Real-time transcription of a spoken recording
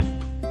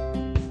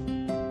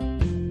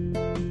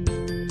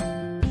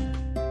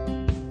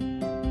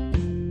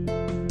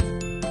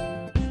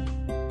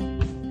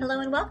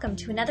welcome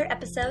to another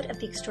episode of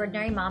the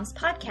Extraordinary Moms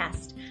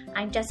Podcast.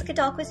 I'm Jessica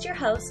Dahlquist, your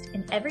host,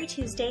 and every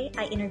Tuesday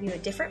I interview a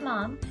different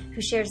mom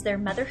who shares their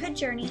motherhood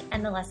journey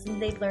and the lessons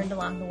they've learned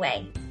along the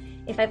way.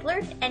 If I've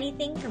learned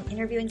anything from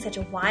interviewing such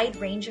a wide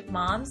range of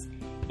moms,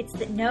 it's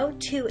that no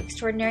two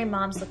extraordinary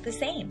moms look the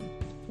same.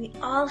 We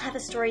all have a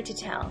story to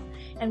tell,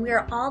 and we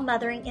are all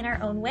mothering in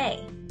our own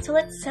way. So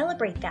let's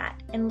celebrate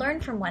that and learn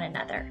from one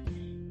another.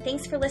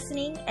 Thanks for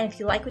listening, and if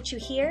you like what you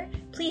hear,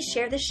 please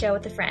share the show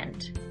with a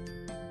friend.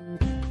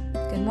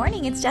 Good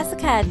morning, it's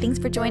Jessica. Thanks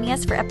for joining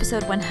us for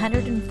episode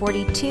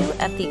 142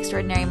 of the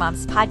Extraordinary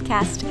Moms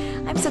Podcast.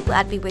 I'm so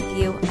glad to be with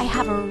you. I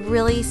have a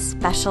really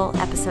special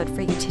episode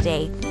for you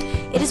today.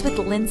 It is with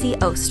Lindsay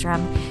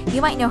Ostrom.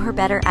 You might know her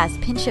better as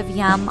Pinch of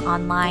Yum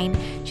online.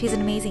 She's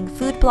an amazing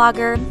food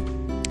blogger,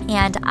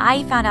 and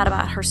I found out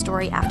about her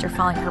story after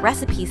following her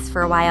recipes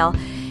for a while,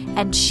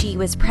 and she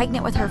was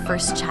pregnant with her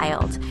first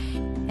child.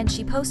 And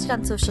she posted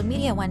on social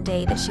media one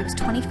day that she was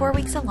 24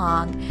 weeks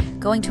along,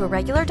 going to a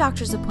regular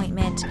doctor's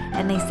appointment,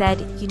 and they said,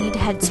 you need to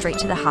head straight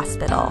to the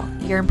hospital.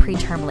 You're in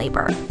preterm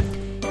labor.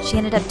 She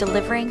ended up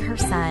delivering her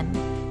son,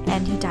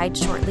 and he died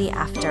shortly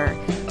after.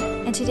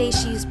 And today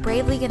she's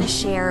bravely going to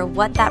share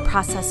what that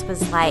process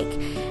was like,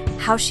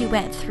 how she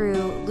went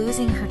through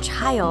losing her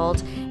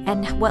child,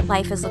 and what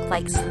life has looked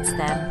like since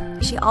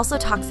then. She also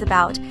talks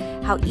about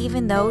how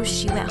even though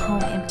she went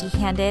home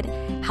empty-handed,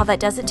 how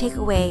that doesn't take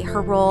away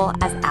her role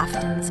as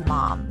Afton's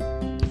mom.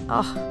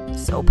 Oh,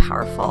 so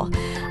powerful.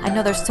 I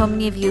know there's so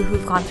many of you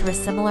who've gone through a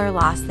similar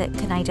loss that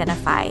can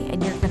identify,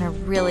 and you're going to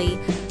really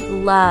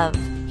love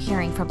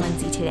hearing from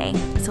Lindsay today.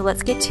 So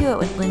let's get to it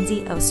with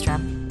Lindsay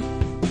Ostrom.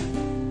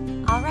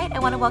 All right, I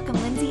want to welcome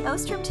Lindsay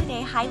Ostrom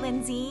today. Hi,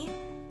 Lindsay.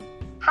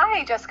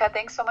 Hi, Jessica.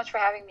 Thanks so much for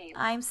having me.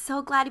 I'm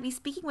so glad to be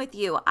speaking with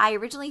you. I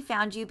originally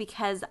found you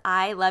because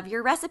I love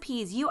your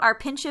recipes. You are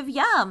Pinch of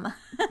Yum.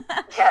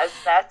 Yes,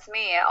 that's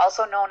me,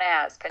 also known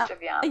as Pinch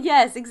of Yum.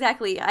 Yes,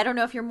 exactly. I don't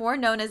know if you're more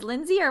known as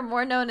Lindsay or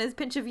more known as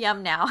Pinch of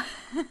Yum now.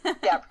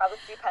 Yeah, probably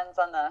depends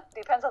on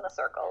the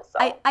circle.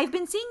 So I've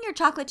been seeing your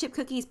chocolate chip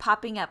cookies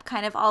popping up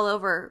kind of all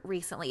over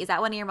recently. Is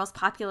that one of your most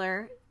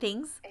popular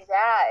things?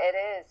 Yeah,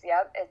 it is.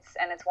 Yep.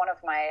 It's one of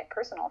my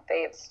personal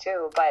faves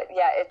too. But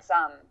yeah,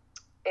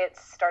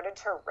 it's started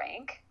to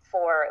rank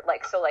for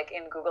like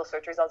in Google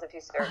search results, if you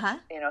search,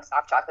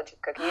 soft chocolate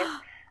chip cookies,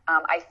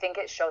 I think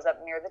it shows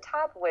up near the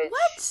top, which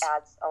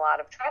adds a lot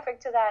of traffic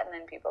to that. And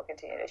then people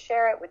continue to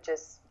share it, which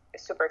is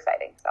super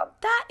exciting. So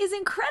that is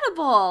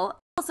incredible.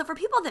 So for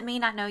people that may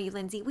not know you,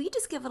 Lindsay, will you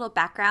just give a little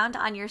background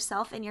on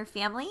yourself and your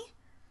family?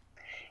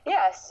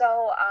 Yeah.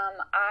 So,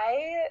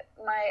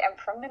 I'm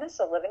from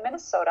Minnesota, live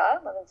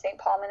in St.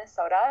 Paul,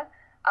 Minnesota.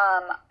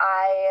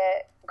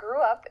 I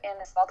grew up in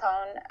a small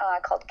town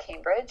called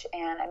Cambridge,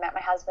 and I met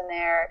my husband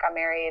there, got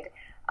married,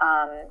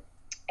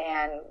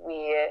 and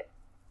we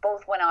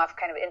both went off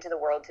kind of into the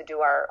world to do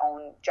our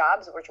own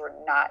jobs, which were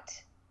not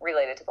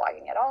related to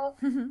blogging at all.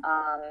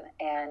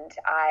 And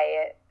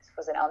I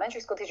was an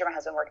elementary school teacher. My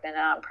husband worked in a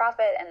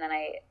nonprofit, and then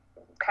I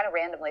kind of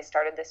randomly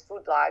started this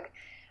food blog.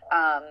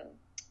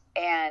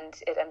 And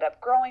it ended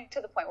up growing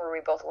to the point where we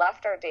both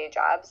left our day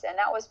jobs, and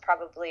that was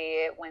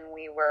probably when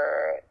we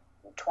were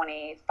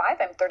 25.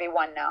 I'm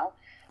 31 now.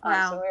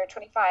 Wow. So when we were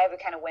 25, we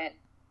kind of went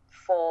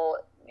full,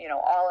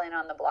 all in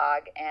on the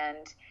blog,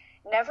 and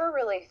never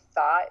really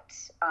thought,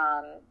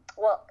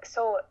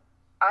 so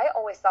I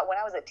always thought when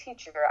I was a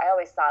teacher, I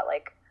always thought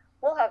like,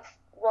 we'll have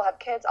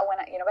kids.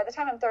 By the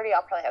time I'm 30,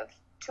 I'll probably have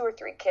 2 or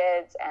 3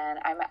 kids, and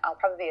I'll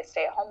probably be a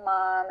stay-at-home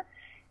mom.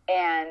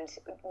 And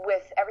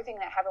with everything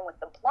that happened with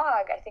the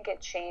blog, I think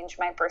it changed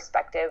my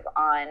perspective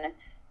on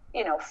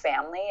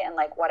family and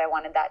like what I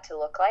wanted that to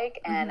look like.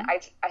 And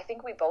I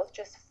think we both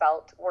just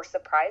were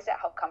surprised at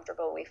how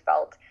comfortable we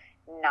felt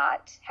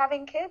not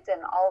having kids,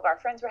 and all of our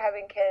friends were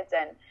having kids,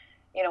 and,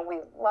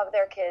 we love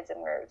their kids and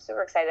we're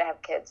super excited to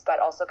have kids, but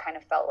also kind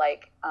of felt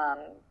like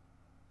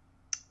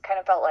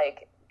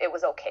it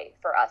was okay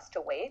for us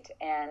to wait,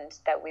 and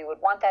that we would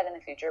want that in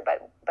the future,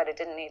 but it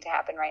didn't need to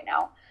happen right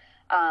now.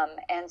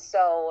 And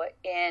so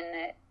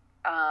in,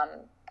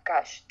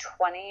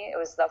 it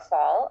was the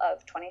fall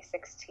of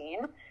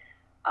 2016,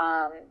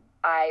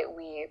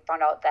 we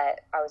found out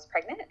that I was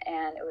pregnant,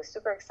 and it was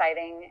super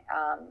exciting.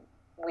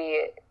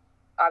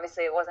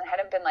 Obviously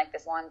hadn't been like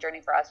this long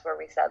journey for us where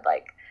we said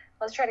like,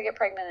 let's try to get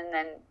pregnant. And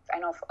then I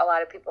know a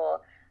lot of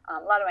people, a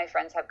lot of my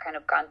friends have kind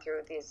of gone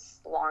through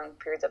these long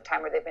periods of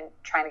time where they've been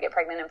trying to get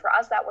pregnant. And for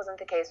us, that wasn't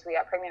the case. We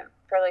got pregnant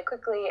fairly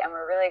quickly, and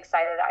we're really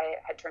excited. I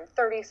had turned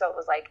 30, so it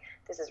was like,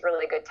 this is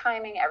really good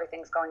timing.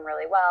 Everything's going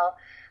really well.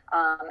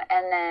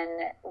 And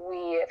then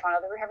we found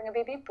out that we were having a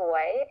baby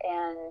boy,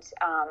 and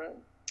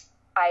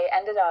I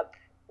ended up,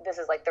 this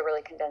is like the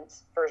really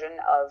condensed version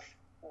of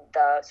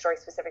the story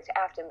specific to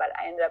Afton, but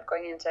I ended up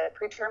going into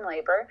preterm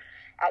labor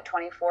at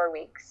 24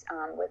 weeks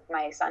with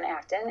my son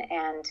Afton,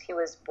 and he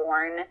was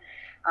born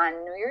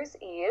on New Year's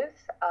Eve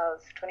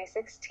of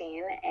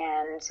 2016,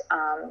 and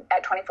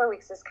at 24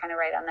 weeks is kind of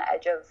right on the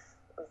edge of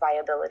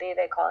viability,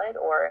 they call it,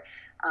 or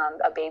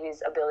a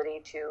baby's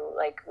ability to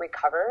like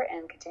recover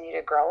and continue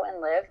to grow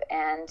and live.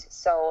 And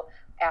so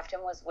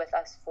Afton was with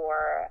us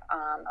for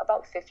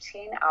about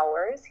 15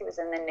 hours. He was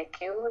in the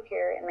NICU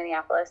here in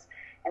Minneapolis,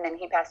 and then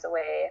he passed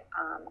away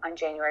on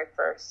January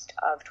 1st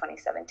of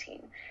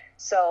 2017.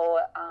 So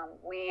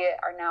we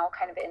are now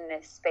kind of in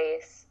this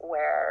space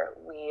where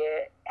we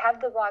have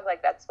the blog,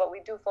 like that's what we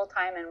do full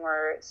time, and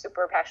we're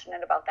super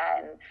passionate about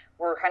that, and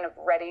we're kind of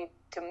ready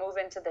to move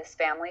into this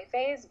family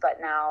phase, but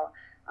now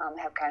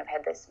have kind of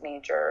had this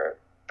major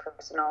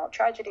personal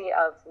tragedy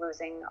of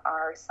losing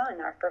our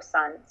son, our first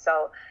son.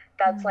 So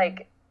that's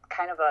like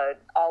kind of a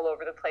all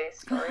over the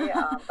place story,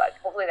 but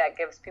hopefully that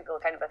gives people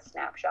kind of a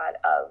snapshot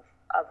of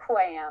who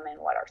I am and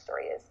what our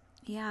story is.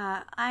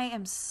 Yeah, I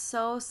am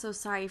so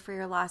sorry for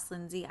your loss,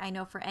 Lindsay. I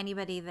know for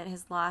anybody that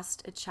has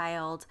lost a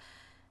child,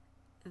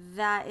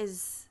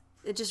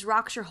 it just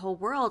rocks your whole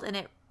world, and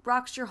it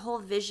rocks your whole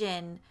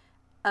vision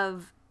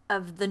of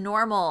the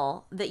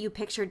normal that you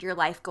pictured your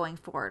life going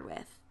forward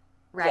with,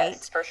 right?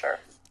 Yes, for sure.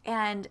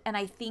 And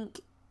I think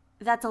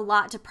that's a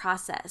lot to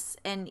process.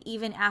 And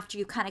even after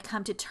you kind of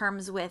come to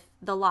terms with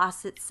the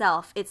loss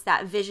itself, it's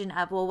that vision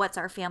of, well, what's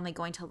our family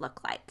going to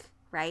look like,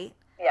 right?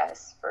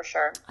 Yes, for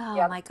sure.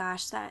 Oh my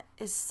gosh, that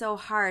is so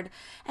hard.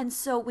 And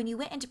so when you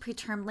went into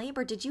preterm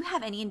labor, did you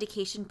have any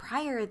indication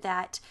prior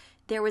that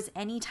there was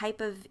any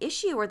type of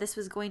issue, or this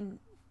was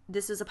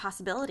a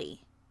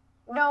possibility?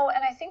 No,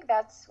 and I think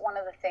that's one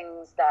of the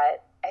things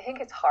that I think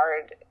it's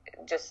hard,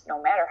 just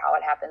no matter how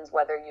it happens,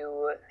 whether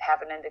you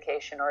have an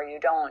indication or you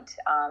don't.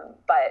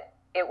 But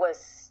it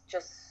was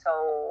just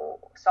so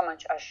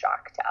much a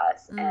shock to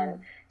us, and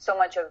so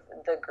much of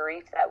the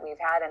grief that we've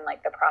had and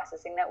like the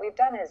processing that we've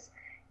done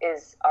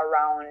is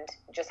around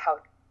just how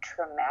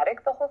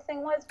traumatic the whole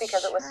thing was,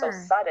 because it was so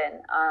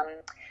sudden.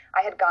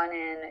 I had gone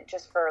in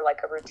just for like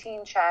a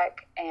routine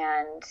check,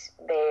 and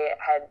they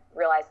had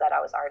realized that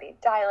I was already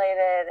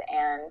dilated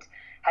and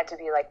had to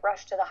be like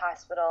rushed to the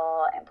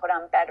hospital and put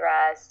on bed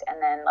rest. And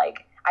then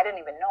like, I didn't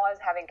even know I was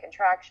having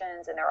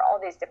contractions, and there were all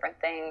these different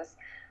things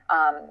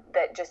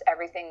that just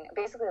everything,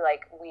 basically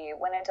like we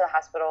went into the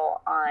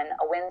hospital on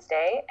a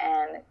Wednesday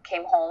and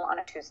came home on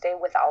a Tuesday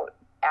without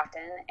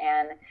Afton,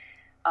 and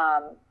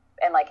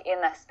like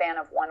in the span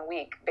of 1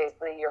 week,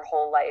 basically your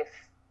whole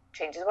life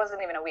changes. It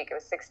wasn't even a week, it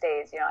was 6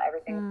 days,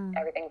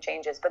 everything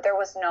changes. But there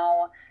was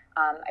no,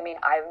 I mean,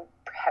 I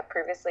have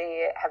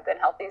previously have been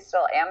healthy,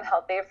 still am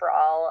healthy for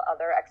all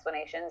other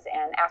explanations,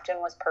 and Afton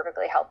was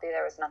perfectly healthy.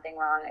 There was nothing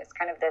wrong. It's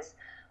kind of this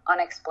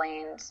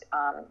unexplained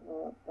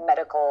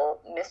medical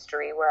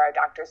mystery where our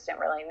doctors didn't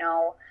really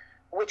know,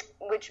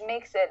 which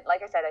makes it,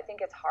 like I said, I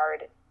think it's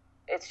hard.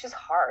 It's just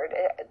hard.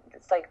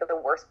 It's like the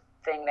worst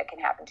thing that can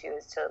happen to you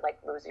is to like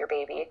lose your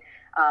baby.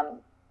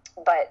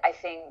 But I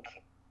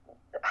think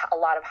a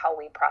lot of how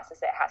we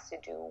process it has to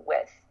do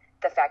with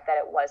the fact that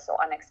it was so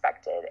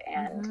unexpected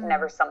and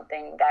never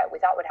something that we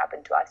thought would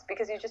happen to us,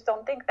 because you just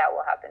don't think that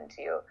will happen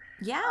to you.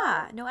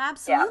 Yeah, no,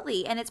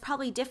 absolutely. Yeah. And it's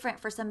probably different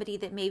for somebody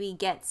that maybe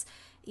gets,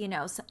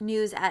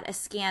 news at a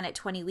scan at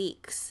 20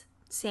 weeks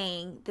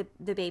saying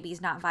the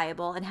baby's not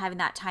viable, and having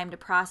that time to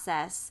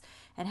process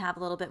and have a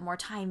little bit more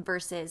time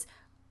versus,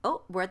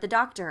 oh, we're at the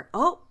doctor.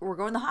 Oh, we're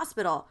going to the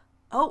hospital.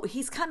 Oh,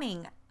 he's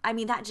coming. I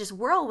mean, that just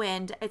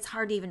whirlwind, it's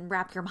hard to even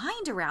wrap your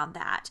mind around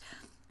that.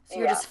 So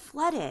you're just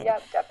flooded.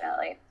 Yep,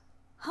 definitely.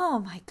 Oh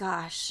my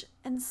gosh.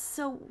 And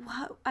so,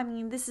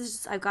 this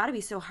is I've got to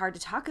be so hard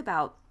to talk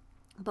about,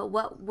 but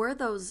what were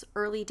those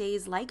early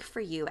days like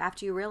for you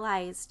after you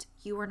realized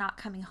you were not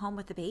coming home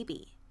with a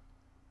baby?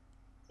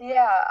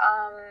 Yeah.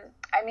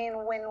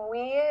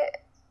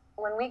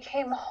 When we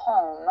came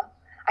home,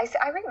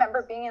 I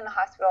remember being in the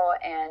hospital,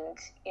 and,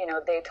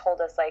 they told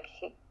us like,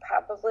 he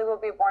probably will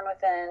be born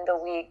within the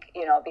week,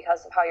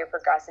 because of how you're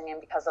progressing and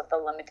because of the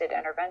limited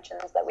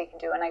interventions that we can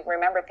do. And I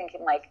remember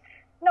thinking like,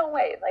 no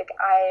way, like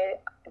I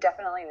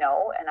definitely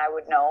know, and I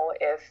would know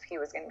if he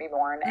was going to be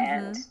born,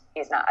 and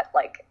he's not,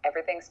 like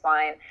everything's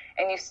fine.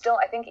 And you still,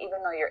 I think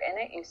even though you're in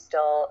it, you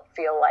still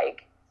feel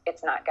like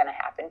it's not going to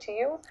happen to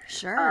you.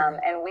 Sure.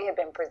 And we had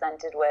been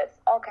presented with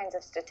all kinds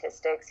of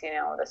statistics,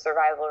 the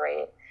survival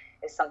rate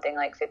is something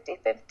like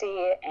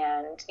 50-50,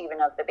 and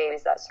even of the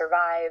babies that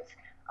survive,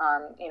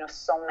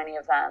 so many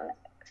of them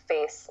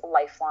face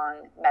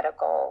lifelong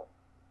medical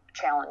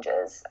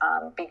challenges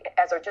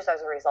as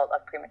a result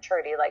of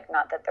prematurity. Like,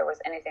 not that there was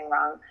anything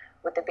wrong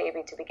with the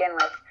baby to begin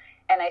with.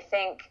 And I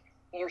think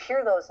you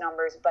hear those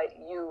numbers, but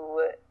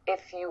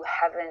if you've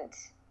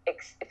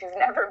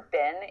never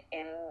been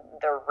in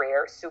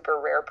the super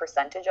rare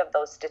percentage of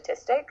those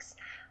statistics,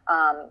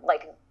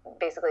 like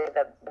basically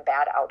the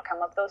bad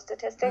outcome of those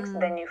statistics,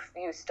 then you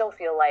still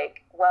feel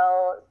like,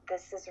 well,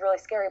 this is really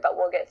scary, but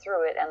we'll get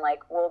through it, and like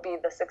we'll be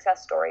the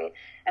success story.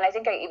 And I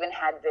think I even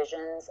had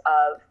visions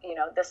of,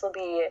 this will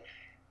be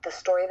the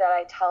story that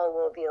I tell,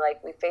 will be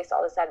like, we face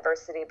all this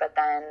adversity, but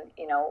then,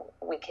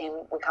 we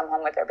come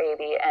home with our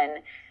baby,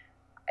 and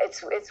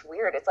it's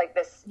weird. It's like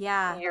this,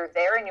 you're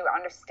there and you're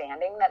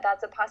understanding that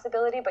that's a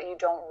possibility, but you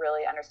don't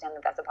really understand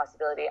that that's a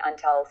possibility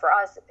until, for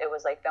us, it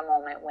was like the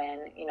moment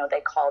when,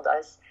 they called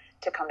us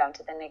to come down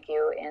to the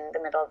NICU in the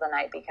middle of the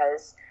night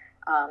because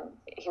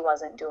he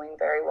wasn't doing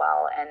very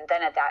well. And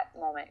then at that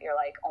moment, you're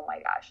like, oh my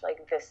gosh,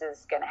 like this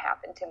is going to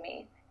happen to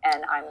me.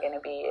 And I'm going to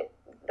be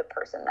the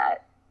person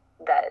that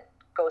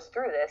goes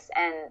through this.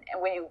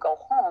 And when you go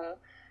home,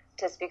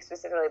 to speak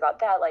specifically about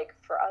that, like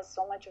for us,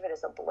 so much of it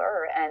is a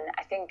blur. And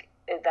I think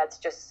that's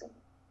just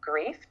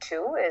grief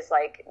too, is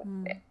like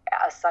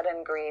a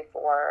sudden grief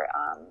or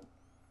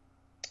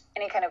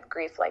any kind of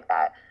grief like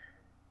that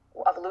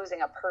of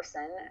losing a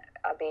person,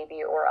 a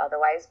baby or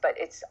otherwise. But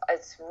it's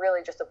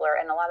really just a blur.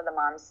 And a lot of the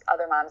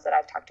other moms that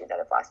I've talked to that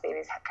have lost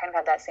babies have kind of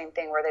had that same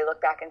thing where they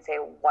look back and say,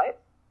 what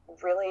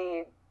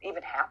really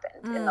even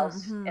happened in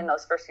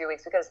those first few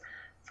weeks? Because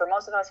for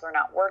most of us, we're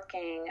not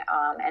working,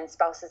 and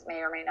spouses may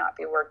or may not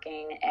be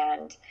working,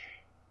 and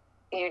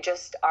you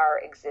just are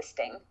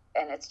existing.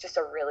 And it's just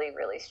a really,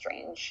 really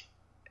strange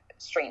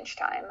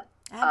time.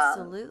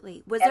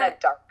 Absolutely. A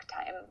dark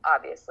time,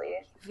 obviously.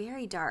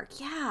 Very dark,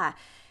 yeah.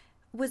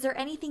 Was there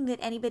anything that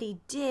anybody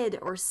did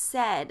or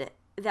said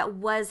that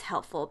was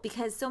helpful?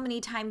 Because so many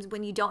times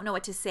when you don't know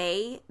what to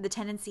say, the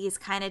tendency is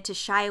kind of to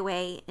shy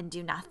away and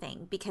do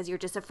nothing because you're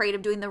just afraid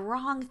of doing the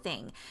wrong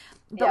thing.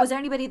 But was there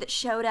anybody that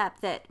showed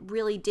up that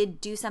really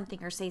did do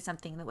something or say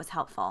something that was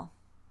helpful?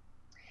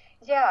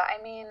 Yeah,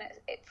 I mean,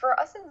 for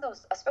us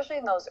especially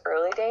in those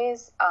early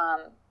days,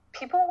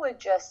 people would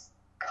just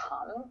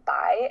come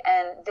by,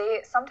 and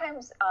they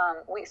sometimes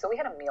we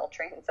had a meal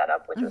train set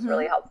up, which was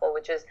really helpful,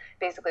 which is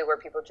basically where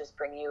people just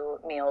bring you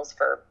meals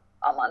for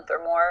a month or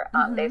more.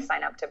 They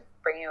sign up to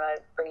bring you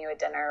a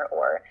dinner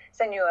or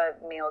send you a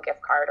meal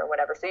gift card or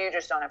whatever, so you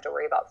just don't have to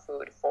worry about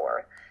food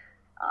for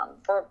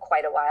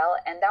quite a while.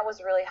 And that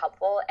was really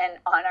helpful. And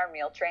on our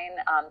meal train,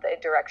 the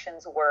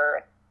directions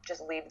were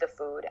just leave the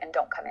food and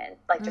don't come in,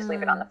 like just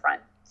leave it on the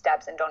front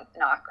steps and don't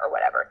knock or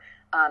whatever.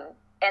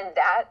 And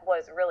that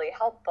was really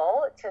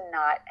helpful to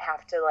not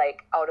have to,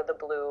 like, out of the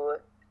blue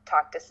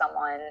talk to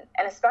someone.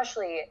 And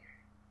especially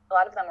a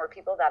lot of them were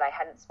people that I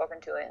hadn't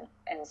spoken to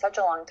in such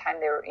a long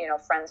time. They were,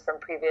 friends from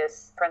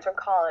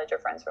college or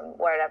friends from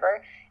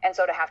whatever. And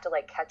so to have to,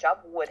 like, catch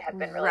up would have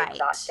been really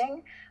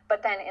exhausting.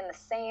 But then in the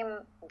same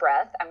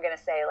breath, I'm going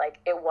to say, like,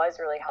 it was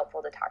really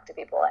helpful to talk to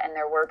people. And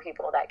there were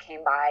people that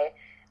came by.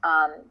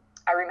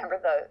 I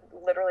remember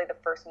literally the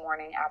first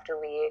morning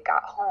after we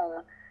got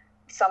home,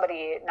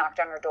 somebody knocked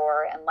on her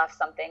door and left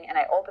something, and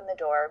I opened the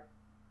door.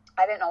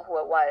 I didn't know who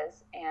it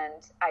was,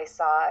 and I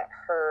saw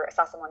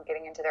someone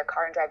getting into their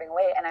car and driving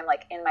away, and I'm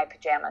like in my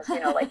pajamas,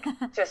 like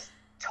just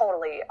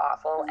totally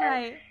awful,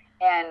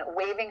 and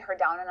waving her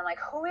down, and I'm like,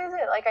 who is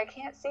it? Like, I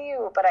can't see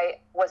you, but I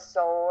was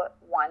so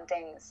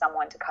wanting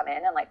someone to come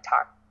in and, like,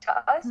 talk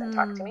to us and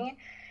talk to me.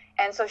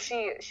 And so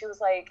she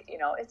was like,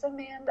 it's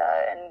Amanda,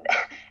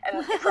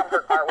 and from her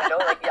car window,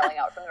 like, yelling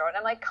out from the road. And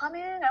I'm like, come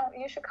in,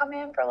 you should come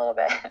in for a little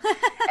bit.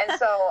 And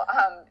so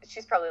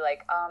she's probably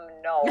like,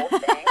 no,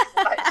 thanks.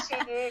 But she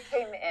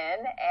came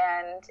in,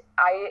 and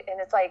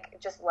it's like,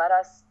 just let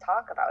us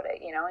talk about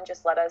it, and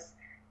just let us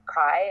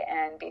cry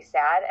and be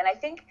sad. And I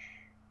think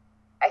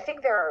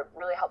there are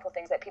really helpful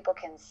things that people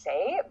can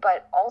say,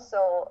 but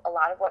also a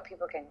lot of what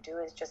people can do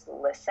is just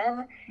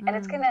listen. And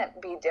it's going to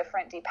be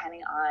different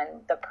depending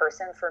on the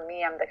person. For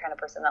me, I'm the kind of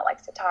person that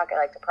likes to talk. I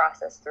like to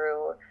process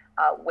through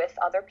with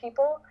other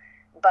people,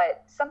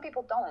 but some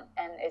people don't,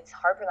 and it's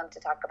hard for them to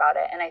talk about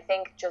it. And I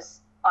think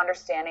just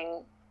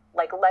understanding,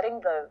 like,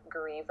 letting the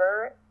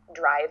griever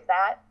drive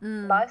that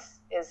bus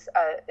is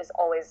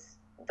always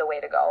the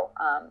way to go,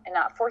 and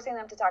not forcing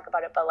them to talk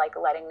about it, but, like,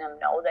 letting them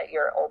know that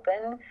you're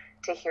open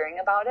to hearing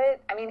about it.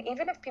 I mean,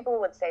 even if people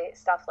would say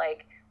stuff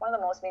like, one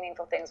of the most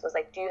meaningful things was,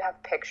 like, do you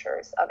have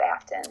pictures of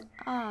Afton?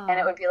 And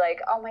it would be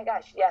like, oh my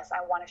gosh, yes, I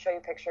want to show you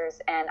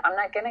pictures, and I'm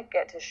not going to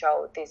get to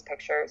show these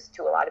pictures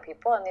to a lot of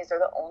people, and these are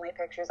the only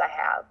pictures I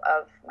have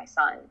of my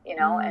son,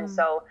 and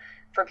so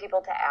for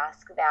people to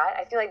ask that,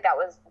 I feel like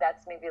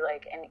that's maybe,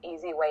 like, an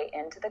easy way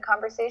into the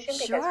conversation,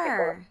 because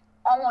people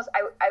almost,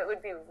 I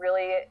would be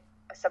really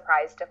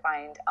surprised to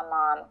find a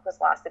mom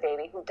who's lost a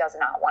baby who does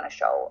not want to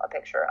show a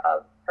picture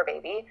of her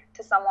baby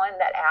to someone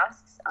that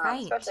asks,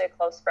 especially a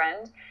close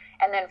friend.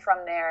 And then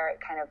from there,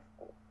 kind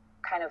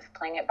of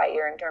playing it by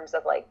ear in terms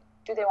of, like,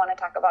 do they want to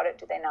talk about it?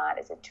 Do they not?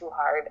 Is it too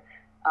hard?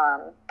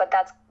 But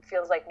that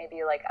feels like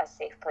maybe, like, a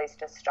safe place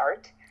to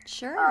start.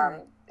 Sure.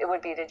 It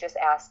would be to just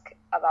ask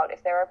about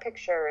if there are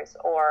pictures,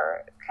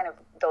 or kind of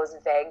those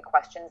vague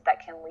questions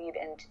that can lead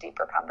into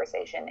deeper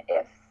conversation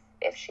if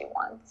she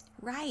wants.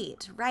 Right.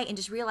 And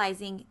just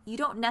realizing you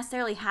don't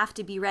necessarily have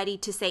to be ready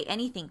to say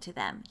anything to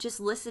them. Just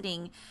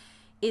listening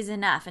is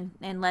enough,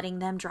 and letting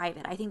them drive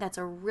it. I think that's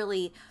a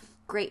really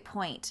great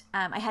point.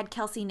 I had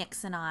Kelsey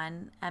Nixon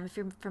on, if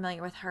you're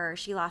familiar with her.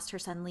 She lost her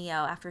son Leo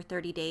after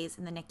 30 days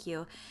in the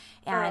NICU,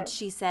 and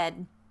she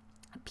said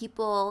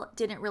people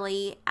didn't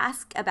really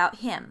ask about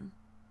him,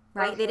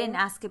 right? They didn't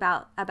ask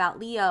about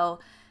Leo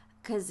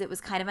because it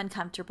was kind of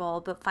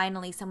uncomfortable, but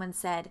finally someone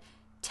said,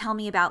 tell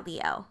me about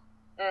Leo.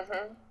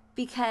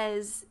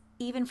 Because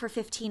even for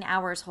 15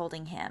 hours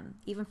holding him,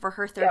 even for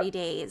her 30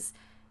 days,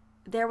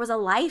 there was a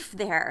life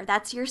there.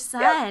 That's your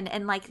son. Yep.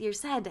 And like you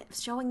said,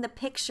 showing the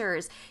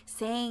pictures,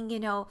 saying, you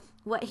know,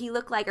 what he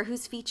looked like or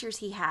whose features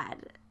he had.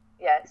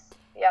 Yes.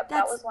 Yep.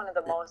 That was one of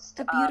the most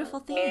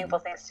beautiful meaningful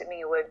things to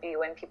me would be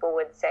when people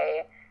would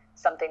say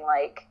something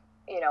like,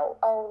 you know,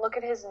 oh, look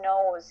at his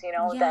nose, you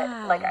know,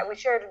 that like we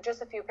shared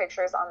just a few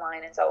pictures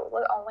online. And so,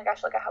 oh my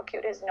gosh, look at how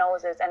cute his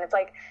nose is. And it's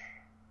like,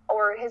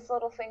 or his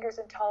little fingers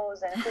and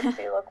toes, and who does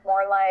he look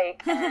more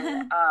like?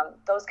 And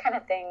those kind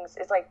of things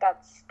is like,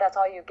 that's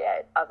all you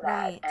get of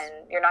that. Right. And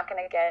you're not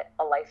going to get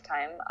a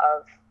lifetime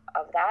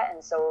of that.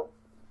 And so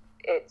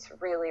it's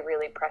really,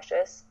 really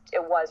precious.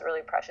 It was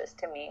really precious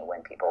to me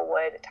when people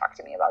would talk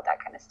to me about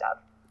that kind of stuff.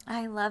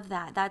 I love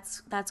that.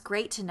 That's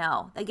great to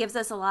know. That gives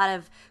us a lot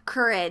of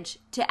courage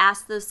to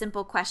ask those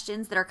simple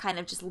questions that are kind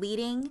of just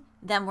leading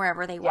them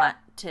wherever they want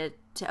to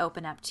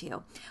open up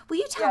to. Will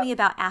you tell me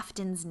about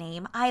Afton's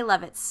name? I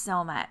love it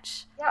so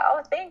much. Yeah.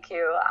 Oh, thank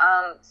you.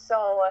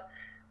 So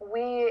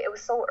it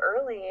was so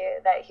early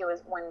that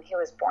when he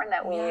was born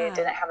that we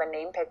didn't have a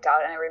name picked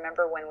out. And I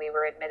remember when we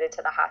were admitted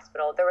to the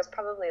hospital, there was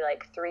probably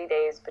like 3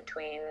 days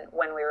between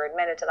when we were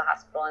admitted to the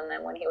hospital and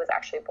then when he was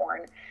actually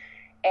born.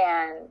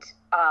 And,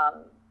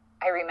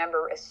 I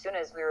remember as soon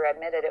as we were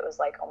admitted, it was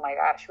like, oh my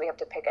gosh, we have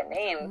to pick a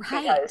name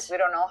because we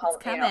don't know how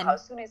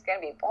soon he's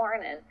going to be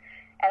born and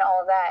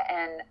all of that.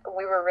 And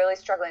we were really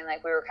struggling.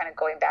 Like we were kind of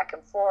going back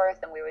and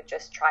forth and we would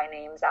just try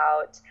names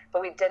out,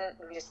 but we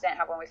just didn't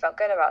have one we felt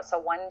good about. So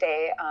one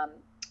day,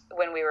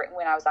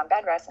 when I was on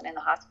bed rest and in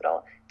the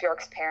hospital,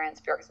 Bjork's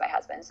my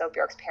husband. So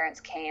Bjork's parents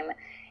came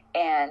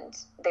and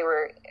they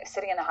were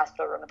sitting in the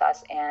hospital room with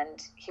us,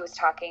 and Bjork was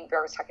talking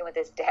with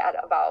his dad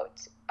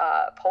about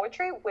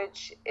poetry,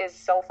 which is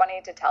so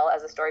funny to tell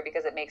as a story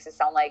because it makes it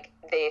sound like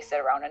they sit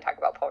around and talk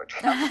about poetry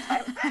all the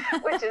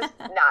time, which is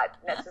not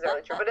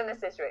necessarily true. But in this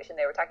situation,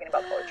 they were talking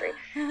about poetry,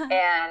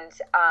 and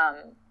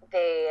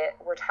they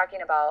were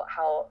talking about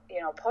how, you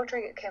know,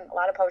 a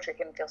lot of poetry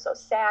can feel so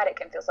sad, it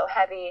can feel so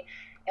heavy.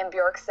 And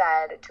Bjork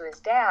said to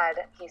his dad,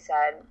 he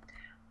said,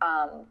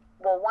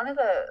 well, one of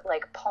the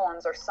like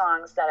poems or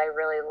songs that I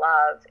really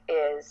love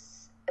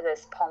is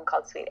this poem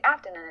called Sweet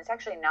Afton, and it's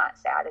actually not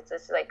sad. It's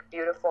this like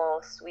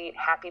beautiful, sweet,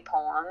 happy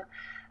poem,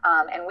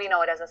 and we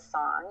know it as a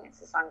song.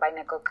 It's a song by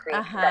Nickel Creek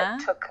that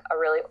took a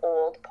really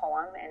old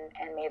poem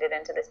and made it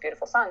into this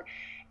beautiful song.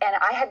 And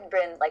I had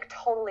been like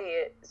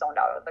totally zoned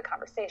out of the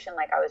conversation,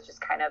 like I was just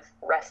kind of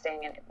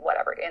resting and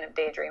whatever, in a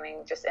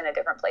daydreaming, just in a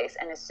different place.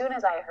 And as soon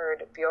as I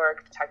heard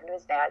Bjork talking to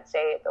his dad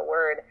say the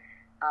word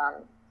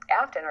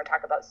Afton or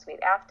talk about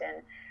Sweet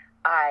Afton,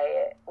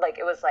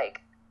 it was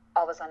like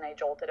all of a sudden I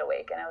jolted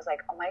awake and I was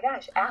like, oh my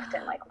gosh,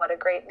 Afton, like what a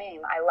great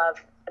name. I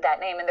love that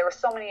name. And there were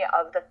so many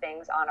of the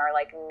things on our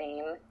like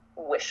name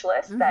wish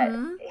list that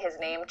his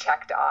name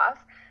checked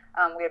off.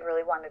 We had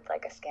really wanted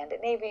like a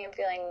Scandinavian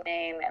feeling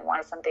name and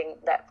wanted something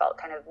that felt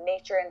kind of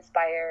nature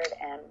inspired,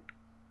 and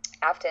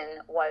Afton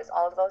was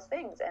all of those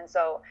things. And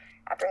so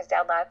after his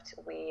dad left,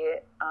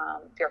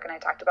 Bjork and I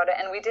talked about it,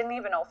 and we didn't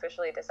even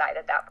officially decide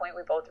at that point.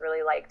 We both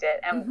really liked it,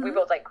 and we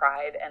both like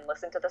cried and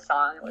listened to the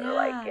song. And we were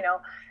like, you know,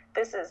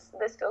 this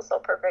feels so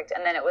perfect.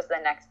 And then it was the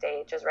next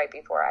day, just right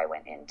before I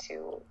went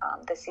into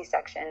the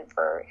C-section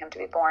for him to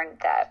be born,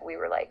 that we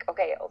were like,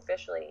 okay,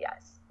 officially,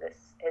 yes,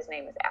 his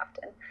name is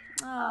Afton.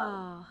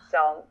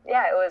 So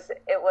yeah,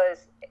 it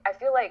was. I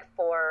feel like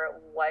for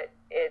what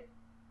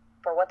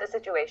the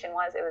situation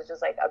was, it was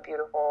just like a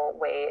beautiful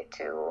way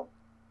to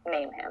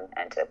name him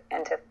and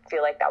to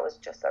feel like that was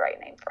just the right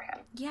name for him.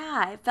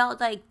 Yeah, it felt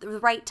like the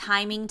right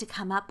timing to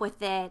come up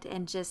with it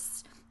and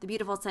just the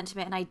beautiful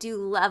sentiment. And I do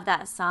love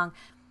that song.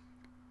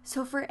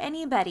 So for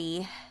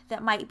anybody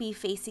that might be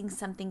facing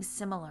something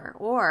similar,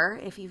 or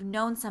if you've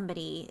known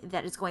somebody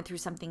that is going through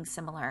something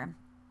similar,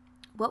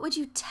 what would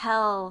you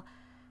tell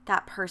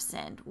that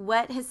person?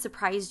 What has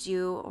surprised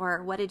you,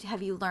 or what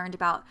have you learned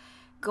about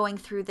going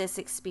through this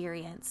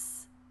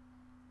experience?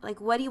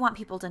 Like, what do you want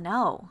people to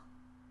know?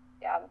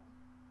 Yeah.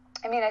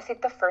 I mean, I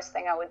think the first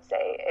thing I would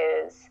say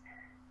is,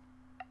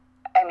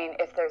 I mean,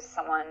 if there's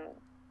someone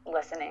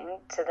listening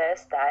to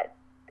this that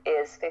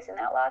is facing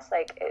that loss,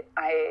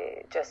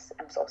 I just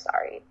am so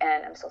sorry.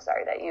 And I'm so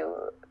sorry that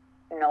you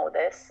know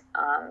this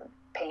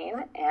pain,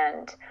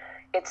 and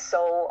it's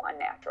so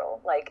unnatural.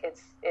 Like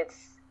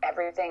it's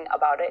everything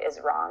about it is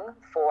wrong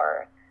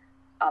for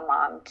a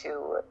mom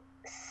to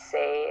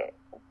say,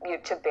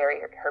 to bury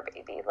her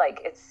baby.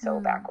 Like it's so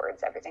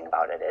backwards. Everything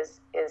about it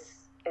is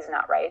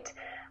not right.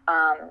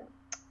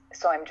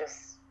 So I'm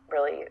just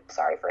really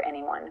sorry for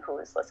anyone who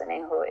is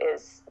listening, who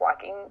is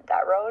walking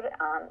that road.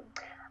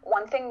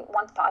 One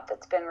thought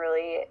that's been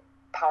really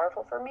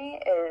powerful for me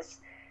is,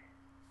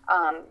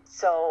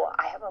 so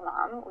I have a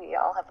mom, we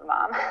all have a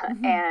mom,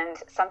 and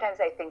sometimes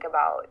I think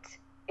about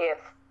if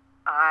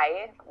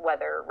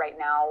whether right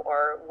now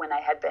or when I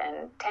had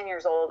been 10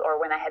 years old or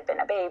when I had been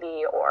a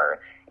baby or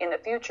in the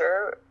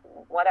future,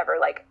 whatever,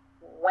 like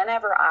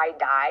whenever I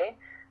die,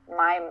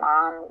 my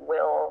mom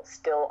will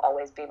still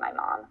always be my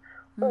mom.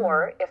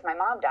 Or if my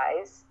mom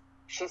dies,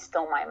 she's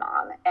still my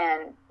mom.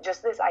 And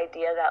just this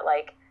idea that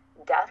like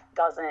death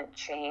doesn't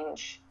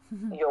change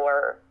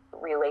your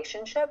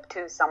relationship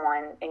to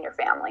someone in your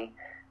family,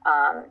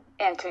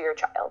 and to your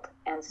child.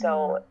 And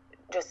so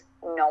just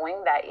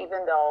knowing that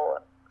even though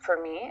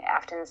for me,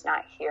 Afton's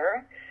not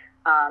here,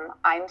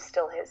 I'm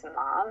still his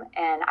mom,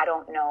 and I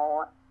don't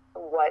know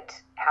what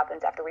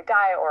happens after we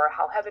die or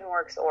how heaven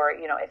works, or,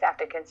 you know, if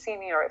Afton can see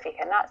me or if he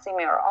cannot see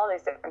me or all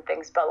these different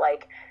things. But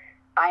like,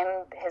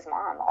 I'm his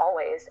mom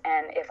always.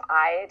 And if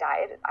I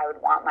died, I would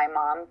want my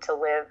mom to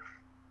live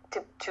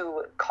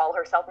to call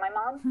herself my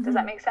mom. Does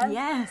that make sense?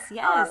 Yes,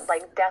 yes.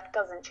 Like, death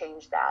doesn't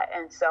change that.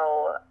 And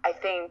so I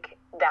think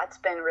that's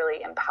been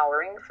really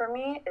empowering for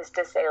me, is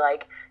to say,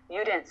 like,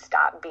 you didn't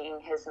stop being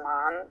his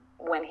mom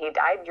when he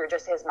died. You're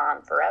just his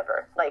mom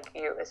forever. Like,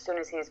 you, as soon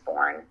as he's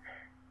born,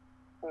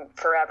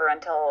 forever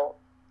until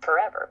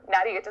forever.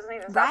 Not, it doesn't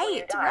even stop when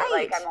you die. Right.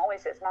 Like, I'm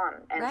always his mom.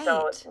 And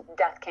so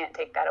death can't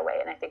take that away.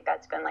 And I think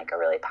that's been like a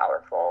really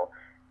powerful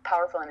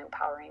and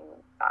empowering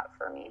thought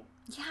for me.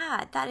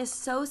 Yeah, that is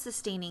so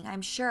sustaining,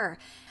 I'm sure.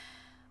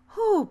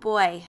 Oh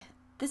boy,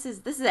 this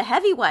is a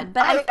heavy one,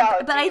 but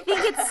I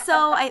think it's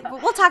so.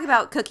 We'll talk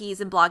about cookies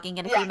and blogging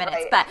in a few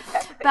minutes, right.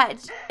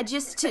 but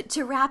just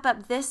to wrap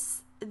up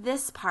this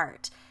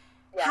part,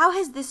 how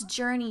has this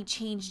journey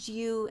changed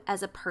you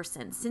as a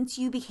person since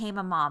you became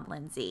a mom,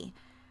 Lindsay?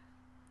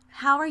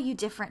 How are you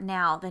different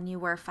now than you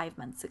were 5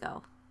 months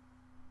ago?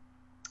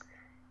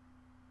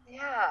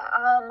 Yeah,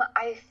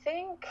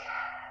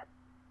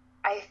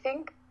 I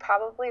think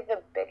probably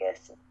the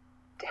biggest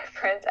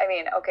difference, I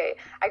mean, okay,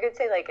 I could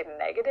say like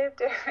negative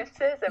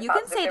differences. And you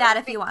can say that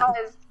if you want.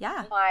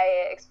 Yeah.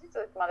 My experience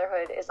with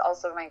motherhood is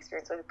also my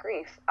experience with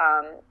grief.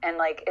 And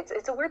like,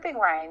 it's a weird thing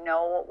where I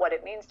know what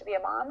it means to be a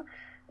mom,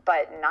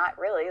 but not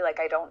really. Like,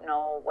 I don't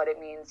know what it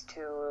means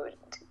to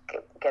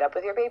get up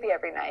with your baby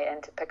every night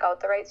and to pick out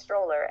the right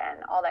stroller and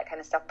all that kind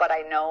of stuff. But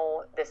I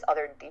know this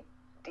other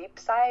deep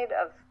side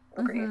of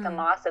grief and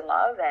loss and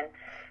love. And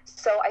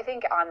so I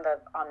think on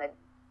the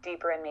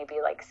deeper and maybe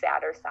like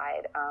sadder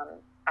side,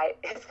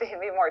 it's made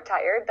me more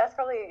tired. That's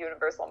probably a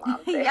universal mom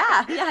thing.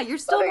 yeah, you're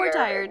still more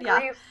tired.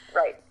 Grief,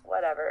 right,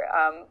 whatever.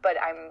 But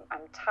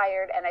I'm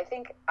tired, and I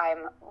think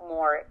I'm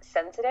more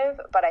sensitive.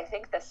 But I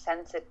think the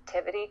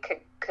sensitivity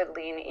could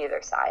lean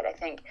either side. I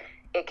think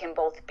it can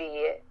both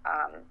be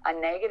a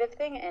negative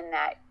thing in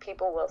that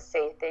people will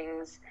say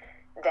things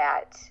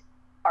that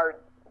are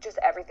just,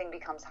 everything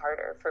becomes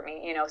harder for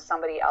me. You know,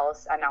 somebody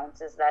else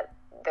announces that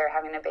they're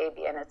having a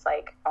baby, and it's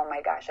like, oh my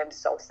gosh, I'm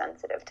so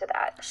sensitive to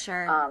that.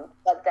 Sure.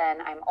 But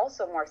then I'm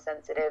also more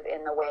sensitive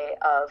in the way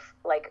of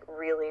like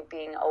really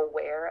being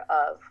aware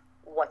of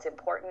what's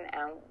important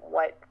and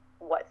what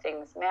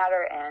things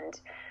matter, and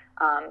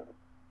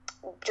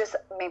just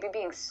maybe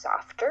being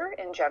softer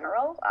in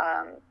general.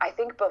 I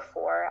think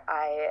before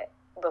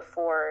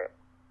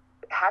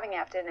having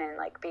Afton and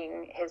like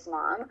being his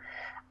mom,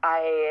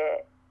 I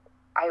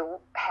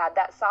had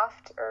that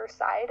softer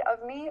side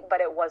of me, but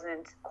it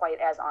wasn't quite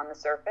as on the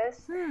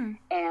surface.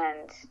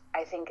 And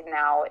I think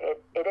now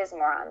it is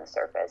more on the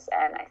surface.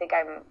 And I think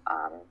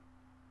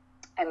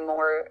I'm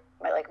more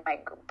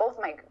both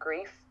my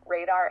grief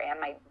radar and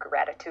my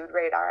gratitude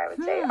radar, I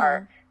would say,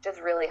 are just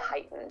really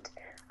heightened.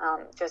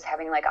 Just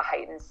having like a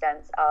heightened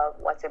sense of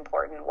what's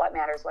important, what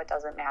matters, what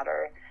doesn't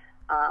matter.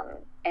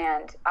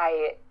 And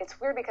it's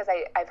weird because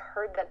I've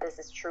heard that this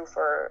is true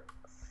for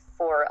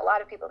a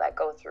lot of people that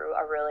go through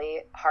a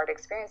really hard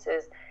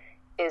experiences,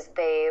 is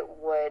they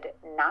would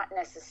not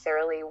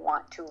necessarily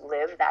want to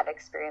live that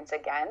experience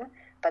again,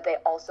 but they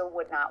also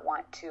would not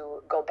want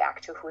to go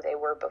back to who they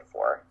were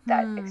before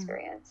that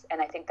experience.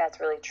 And I think that's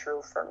really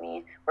true for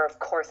me, where of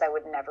course I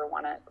would never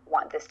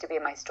want this to be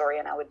my story,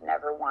 and I would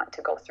never want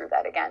to go through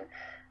that again.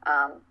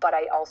 But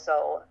I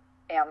also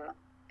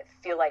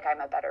feel like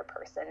I'm a better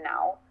person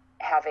now,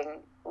 having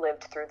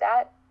lived through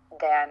that,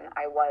 than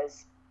I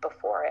was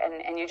before.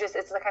 And you just,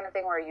 it's the kind of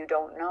thing where you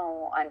don't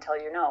know until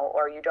you know,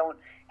 or you don't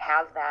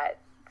have that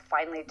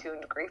finely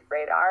tuned grief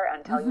radar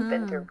until you've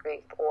been through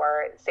grief,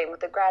 or same with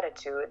the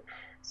gratitude.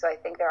 So I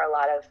think there are a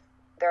lot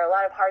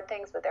of hard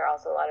things, but there are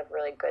also a lot of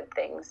really good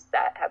things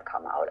that have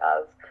come out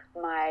of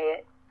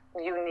my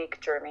unique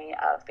journey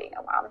of being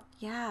a mom.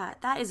 Yeah,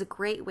 that is a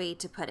great way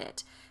to put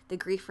it. The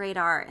grief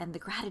radar and the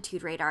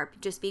gratitude radar,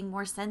 just being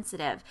more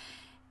sensitive.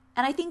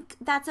 And I think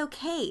that's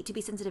okay to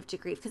be sensitive to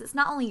grief, because it's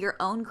not only your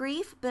own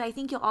grief, but I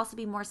think you'll also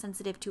be more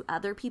sensitive to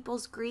other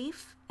people's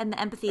grief and the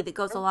empathy that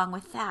goes along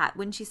with that,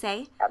 wouldn't you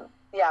say?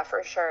 Yeah,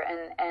 for sure.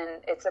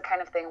 And it's a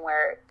kind of thing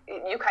where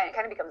you kind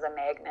of becomes a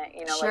magnet,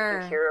 you know, Sure.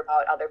 Like you hear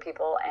about other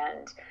people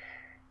and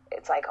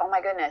it's like, oh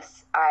my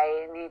goodness,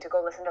 I need to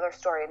go listen to their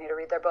story. I need to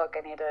read their book.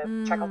 I need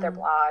to check out their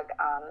blog.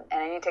 And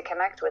I need to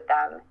connect with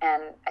them.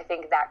 And I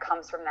think that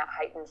comes from that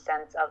heightened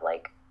sense of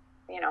like,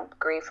 you know,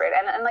 grief rate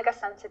and like a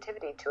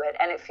sensitivity to it.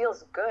 And it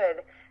feels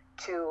good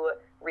to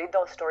read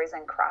those stories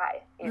and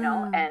cry, you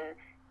know, and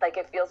like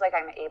it feels like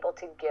I'm able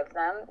to give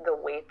them the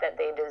weight that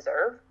they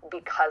deserve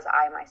because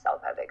I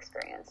myself have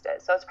experienced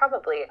it. So it's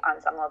probably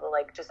on some level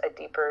like just a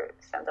deeper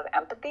sense of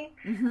empathy,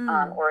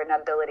 or an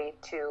ability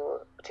to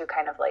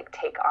kind of like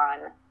take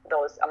on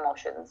those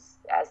emotions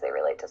as they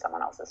relate to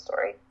someone else's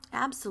story.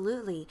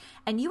 Absolutely.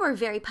 And you were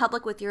very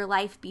public with your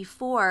life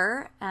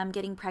before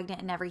getting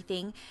pregnant and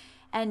everything.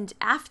 And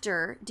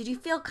after, did you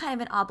feel kind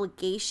of an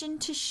obligation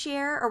to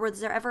share, or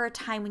was there ever a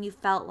time when you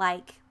felt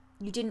like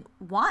you didn't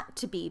want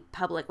to be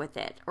public with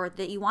it, or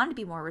that you wanted to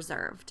be more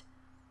reserved?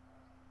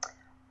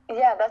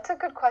 Yeah, that's a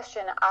good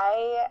question.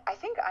 I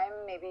think I'm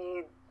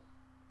maybe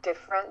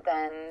different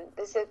than,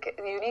 this is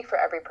unique for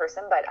every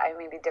person, but I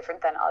may be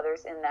different than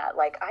others in that,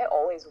 like, I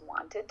always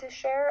wanted to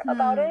share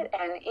about it.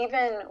 And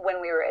even when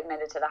we were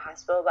admitted to the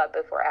hospital, but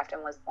before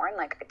Afton was born,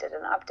 like, I did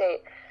an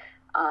update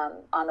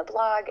on the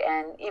blog.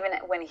 And even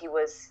when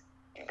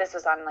this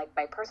was on like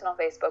my personal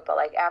Facebook, but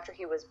like after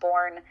he was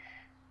born,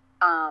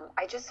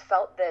 I just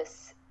felt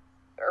this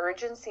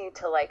urgency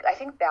to, like, I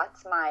think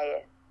that's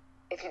my,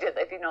 if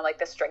you know, like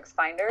the Strengths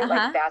Finder,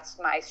 like that's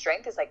my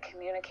strength, is like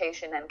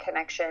communication and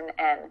connection.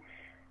 And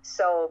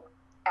so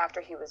after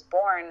he was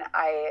born,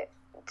 I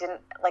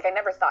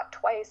never thought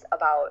twice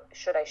about,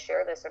 should I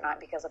share this or not?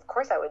 Because of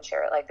course I would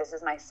share it. Like, this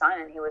is my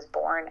son and he was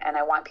born and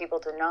I want people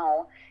to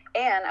know,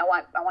 and I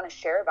want to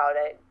share about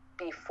it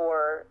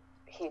before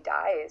he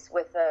dies,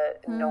 with the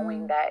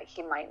knowing that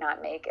he might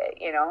not make it,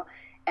 you know?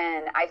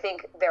 And I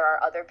think there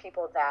are other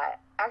people that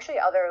actually,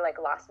 other like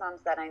lost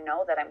moms that I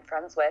know that I'm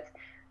friends with,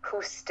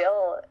 who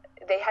still,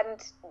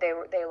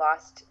 they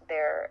lost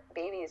their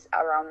babies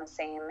around the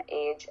same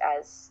age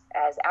as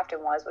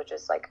Afton was, which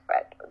is like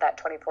at that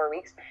 24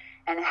 weeks,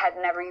 and had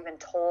never even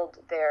told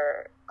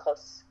their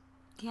close,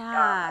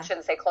 I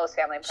shouldn't say close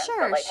family and friends,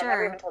 but like had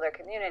never even told their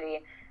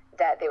community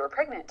that they were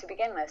pregnant to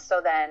begin with.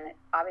 So then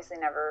obviously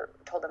never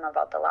told them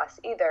about the loss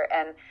either.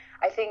 And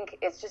I think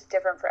it's just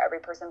different for every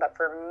person. But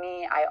for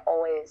me, I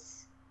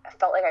always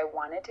felt like I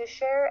wanted to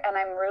share. And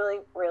I'm really,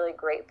 really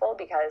grateful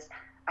because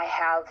I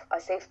have a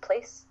safe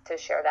place to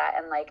share that.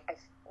 And like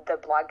the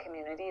blog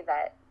community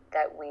that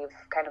we've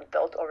kind of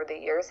built over the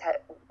years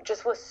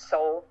just was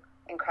so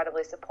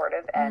incredibly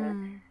supportive.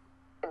 And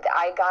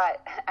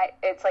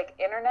it's like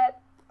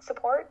internet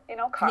support, you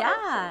know, comments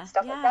and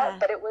stuff like that.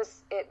 But it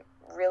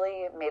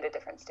really made a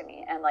difference to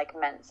me and like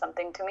meant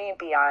something to me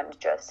beyond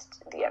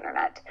just the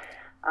internet.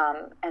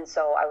 And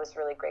so I was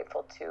really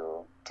grateful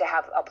to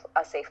have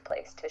a safe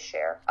place to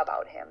share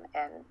about him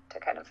and to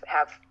kind of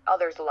have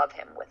others love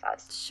him with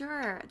us.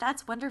 Sure.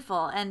 That's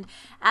wonderful. And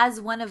as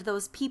one of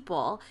those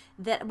people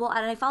that, well,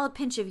 and I followed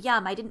Pinch of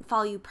Yum. I didn't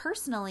follow you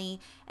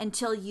personally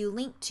until you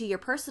linked to your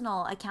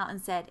personal account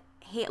and said,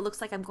 hey, it looks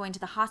like I'm going to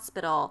the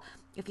hospital.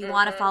 If you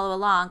want to follow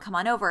along, come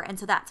on over. And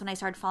so that's when I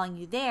started following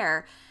you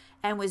there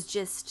and was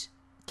just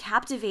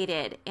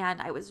captivated,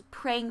 and I was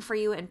praying for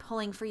you and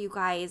pulling for you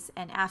guys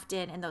and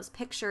Afton and those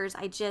pictures.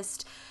 I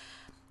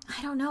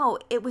don't know.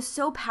 It was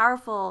so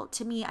powerful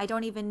to me. I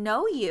don't even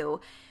know you,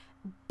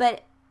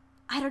 but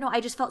I don't know. I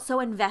just felt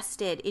so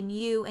invested in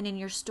you and in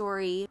your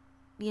story,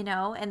 you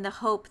know, and the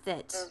hope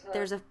that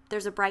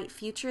there's a bright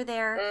future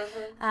there.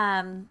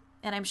 And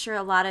I'm sure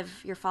a lot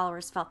of your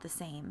followers felt the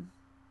same.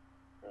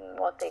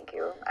 Well, thank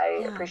you.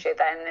 I appreciate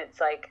that. And it's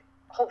like,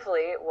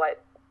 hopefully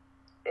what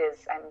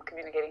I'm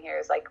communicating here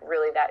is like,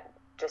 really, that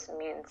just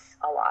means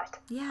a lot.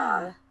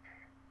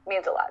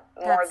 Means a lot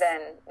more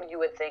than you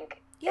would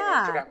think an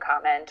Instagram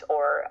comment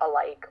or a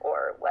like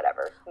or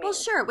whatever. Well,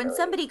 sure. When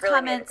somebody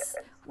comments,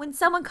 when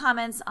someone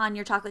comments on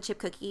your chocolate chip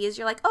cookies,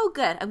 you're like, oh,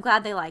 good. I'm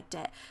glad they liked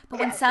it. But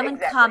when someone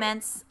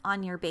comments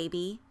on your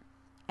baby,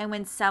 and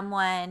when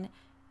someone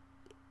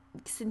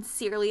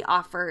sincerely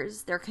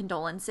offers their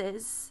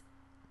condolences,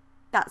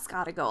 that's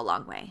got to go a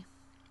long way.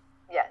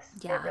 Yes,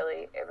 it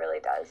really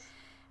does.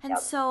 And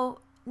so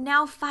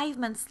now 5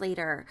 months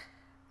later,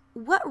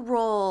 what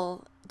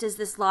role does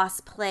this loss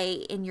play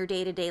in your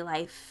day-to-day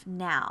life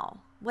now?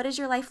 What does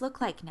your life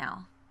look like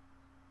now?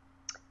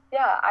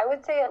 Yeah, I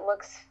would say it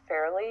looks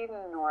fairly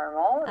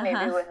normal,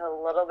 maybe with a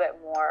little bit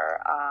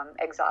more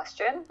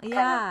exhaustion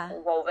kind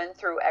of woven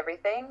through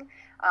everything.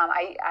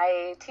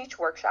 I teach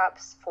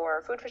workshops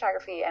for food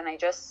photography, and I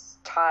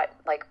just taught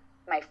like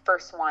my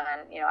first one,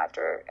 you know,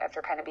 after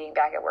kind of being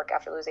back at work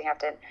after losing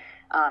Afton.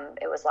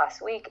 It was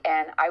last week,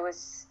 and I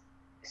was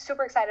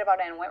super excited about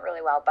it and went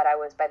really well, but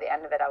by the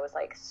end of it, I was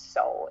like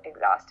so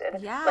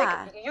exhausted.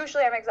 Like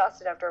usually I'm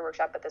exhausted after a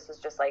workshop, but this was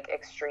just like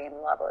extreme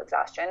level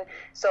exhaustion.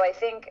 So I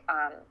think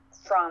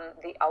from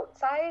the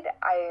outside,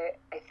 I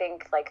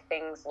think like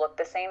things look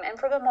the same, and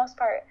for the most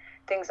part,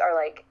 things are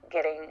like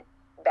getting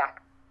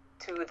back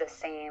to the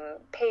same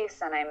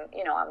pace, and I'm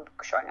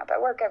showing up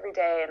at work every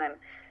day, and I'm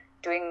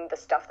doing the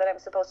stuff that I'm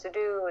supposed to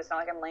do. It's not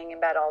like I'm laying in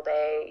bed all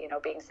day, you know,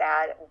 being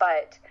sad.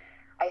 But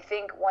I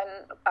think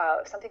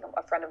something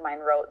a friend of mine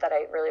wrote that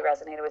I really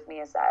resonated with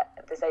me is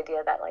that this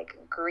idea that like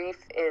grief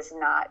is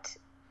not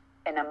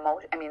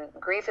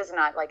grief is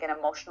not like an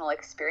emotional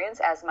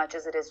experience as much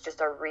as it is just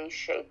a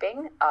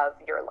reshaping of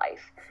your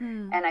life.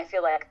 And I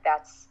feel like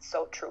that's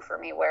so true for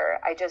me,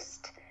 where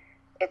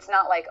it's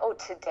not like, oh,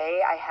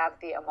 today I have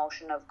the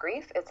emotion of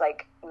grief. It's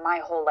like my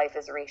whole life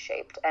is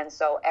reshaped. And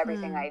so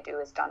everything I do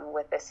is done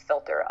with this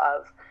filter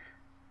of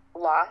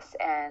loss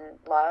and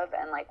love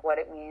and like what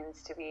it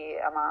means to be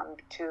a mom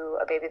to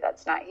a baby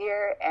that's not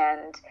here.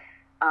 And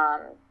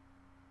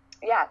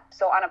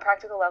so on a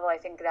practical level, I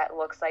think that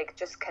looks like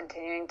just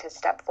continuing to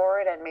step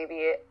forward and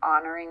maybe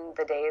honoring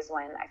the days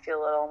when I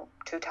feel a little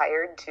too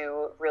tired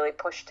to really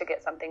push to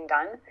get something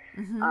done.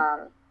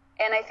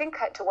 And I think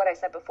to what I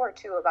said before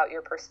too about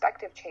your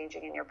perspective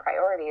changing and your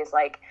priorities,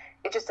 like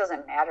it just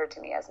doesn't matter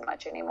to me as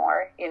much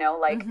anymore,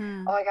 like,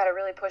 oh, I got to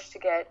really push to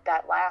get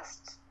that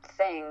last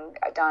thing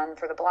done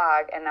for the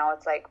blog. And now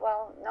it's like,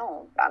 well,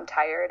 no, I'm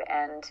tired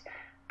and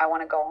I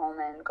want to go home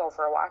and go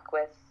for a walk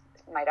with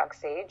my dog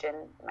Sage and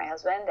my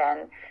husband.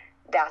 And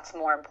that's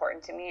more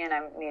important to me. And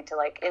I need to,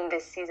 like, in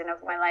this season of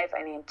my life,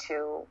 I need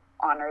to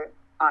honor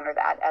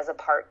that as a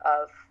part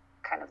of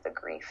kind of the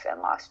grief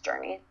and loss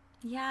journey.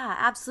 Yeah,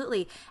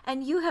 absolutely.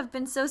 And you have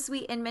been so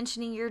sweet in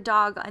mentioning your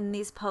dog in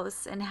these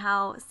posts and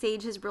how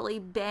Sage has really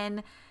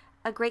been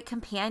a great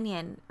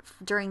companion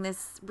during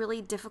this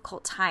really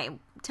difficult time.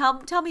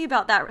 Tell me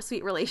about that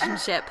sweet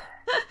relationship.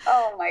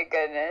 Oh my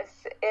goodness.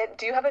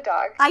 Do you have a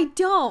dog? I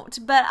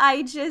don't, but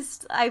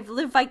I've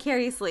lived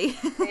vicariously.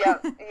 Yeah.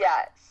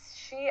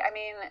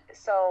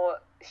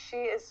 She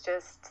is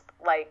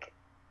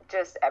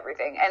just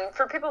everything. And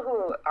for people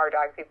who are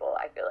dog people,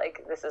 I feel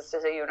like this is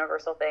just a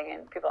universal thing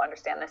and people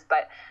understand this.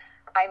 But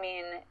I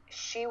mean,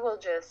 she will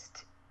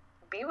just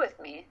be with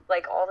me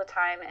like all the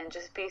time and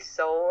just be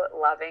so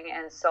loving.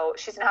 And so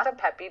she's not a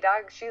peppy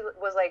dog. She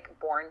was like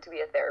born to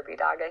be a therapy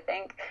dog, I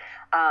think.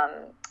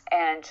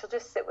 And she'll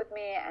just sit with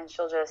me and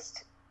she'll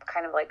just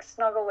kind of like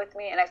snuggle with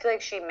me. And I feel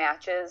like she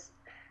matches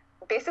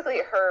basically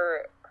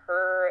her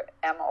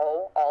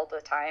MO all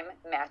the time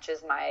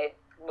matches my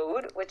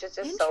mood, which is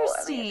just so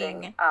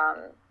amazing.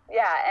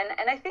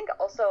 And I think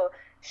also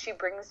she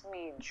brings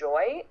me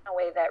joy in a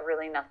way that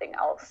really nothing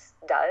else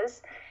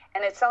does.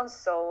 And it sounds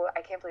so,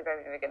 I can't believe I'm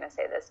even going to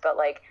say this, but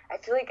like, I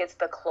feel like it's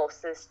the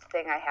closest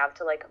thing I have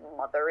to like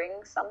mothering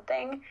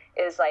something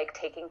is like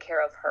taking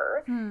care of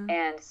her.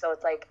 And so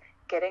it's like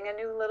getting a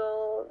new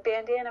little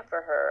bandana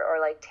for her or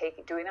like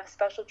doing a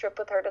special trip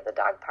with her to the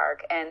dog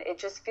park. And it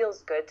just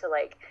feels good to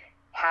like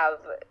have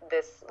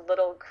this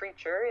little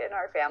creature in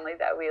our family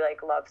that we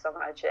like love so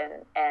much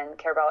and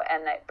care about,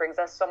 and that brings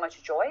us so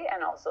much joy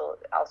and also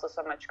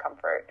so much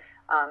comfort.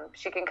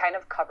 She can kind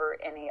of cover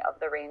any of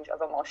the range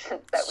of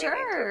emotions that we need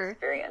to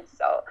experience.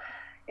 So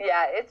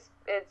yeah,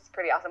 it's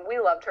pretty awesome. We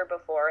loved her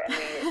before, and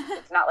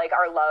it's not like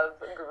our love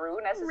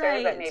grew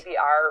necessarily, but maybe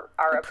our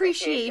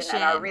appreciation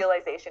and our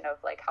realization of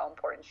like how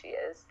important she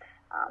is.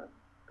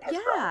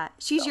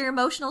 She's your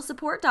emotional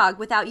support dog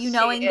without you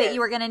knowing that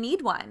you were going to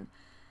need one.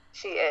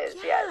 She is,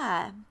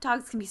 yes.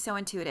 Dogs can be so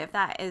intuitive.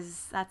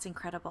 That's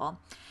incredible.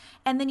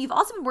 And then you've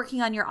also been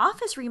working on your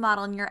office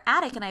remodel in your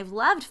attic, and I've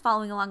loved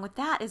following along with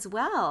that as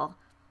well.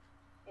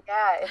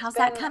 Yeah, how's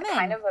that coming?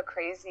 Kind of a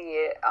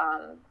crazy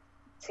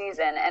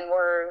season, and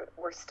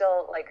we're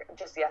still like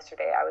just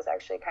yesterday. I was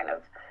actually kind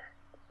of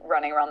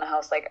running around the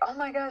house like, oh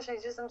my gosh,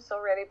 I'm so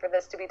ready for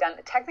this to be done.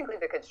 Technically,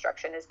 the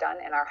construction is done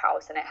in our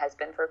house, and it has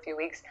been for a few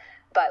weeks.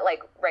 But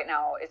like right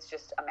now, it's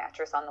just a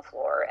mattress on the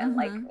floor and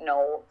like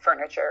no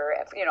furniture,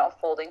 a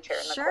folding chair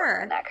in the corner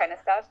and that kind of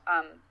stuff.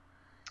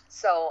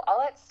 So all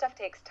that stuff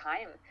takes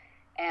time.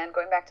 And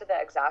going back to the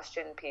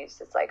exhaustion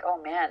piece, it's like,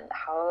 oh man,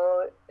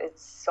 how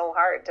it's so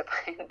hard to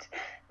find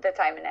the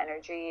time and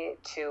energy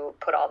to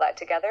put all that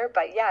together.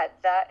 But yeah,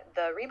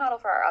 the remodel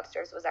for our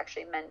upstairs was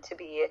actually meant to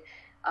be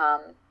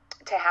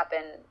to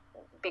happen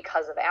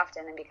because of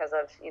Afton and because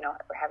of,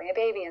 we're having a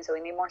baby, and so we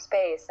need more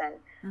space and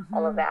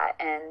all of that.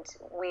 And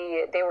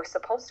they were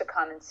supposed to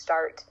come and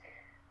start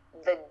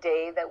the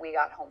day that we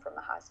got home from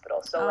the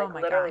hospital. So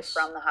literally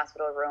from the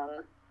hospital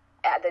room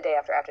at the day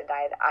after Afton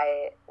died,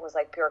 I was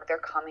like, Bjork, they're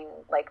coming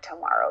like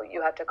tomorrow.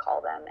 You have to call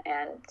them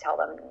and tell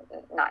them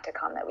not to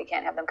come, that we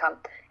can't have them come,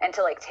 and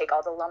to like take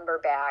all the lumber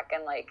back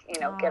and like,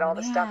 get all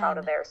the stuff out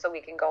of there so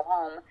we can go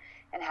home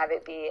and have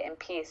it be in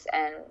peace.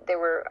 And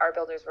our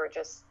builders were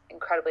just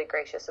incredibly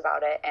gracious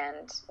about it.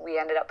 And we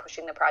ended up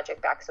pushing the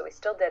project back. So we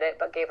still did it,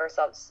 but gave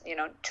ourselves,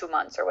 2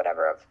 months or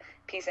whatever of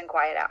peace and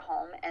quiet at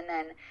home. And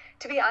then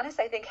to be honest,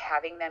 I think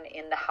having them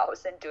in the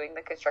house and doing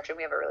the construction,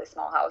 we have a really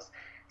small house.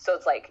 So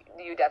it's like,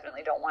 you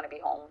definitely don't want to be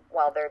home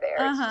while they're there.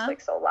 It's just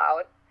like so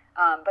loud.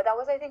 But that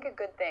was, I think, a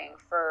good thing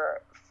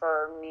for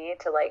me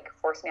to like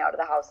force me out of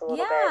the house a little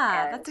bit.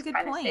 And that's a good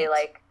kind point. of say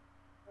like,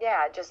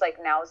 yeah, just like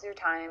now's your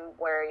time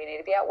where you need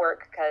to be at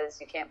work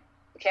because you can't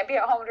be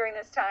at home during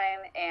this time.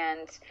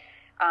 And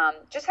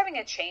just having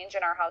a change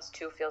in our house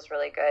too feels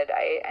really good.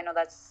 I know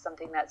that's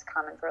something that's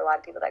common for a lot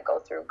of people that go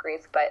through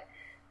grief, but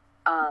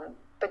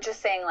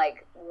just saying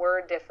like,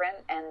 we're different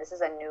and this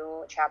is a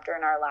new chapter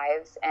in our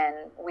lives and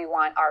we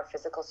want our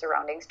physical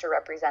surroundings to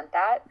represent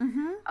that.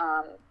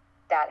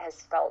 That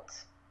has felt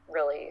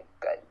really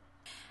good.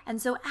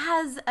 And so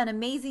as an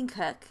amazing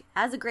cook,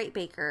 as a great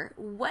baker,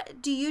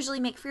 what do you usually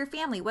make for your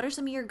family? What are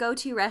some of your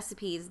go-to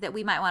recipes that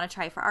we might want to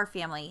try for our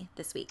family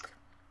this week?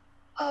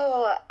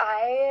 Oh,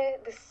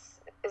 this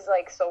is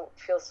like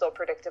feels so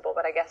predictable,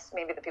 but I guess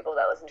maybe the people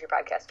that listen to your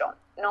podcast don't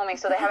know me,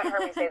 so they haven't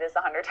heard me say this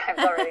 100 times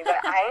already.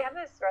 But I have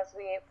this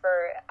recipe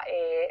for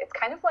it's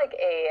kind of like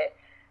a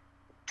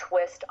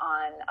twist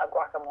on a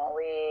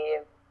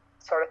guacamole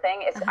sort of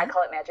thing. I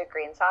call it magic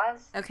green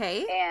sauce.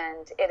 Okay.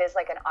 And it is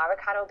like an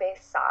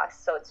avocado-based sauce,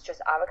 so it's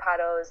just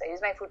avocados. I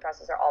use my food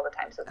processor all the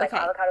time, so it's like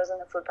avocados in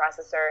the food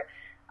processor.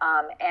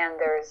 And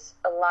there's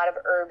a lot of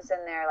herbs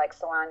in there, like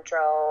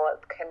cilantro,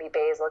 can be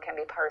basil, can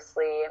be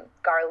parsley,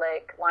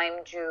 garlic,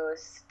 lime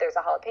juice. There's a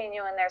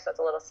jalapeno in there, so it's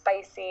a little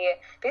spicy.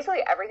 Basically,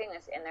 everything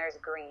that's in there is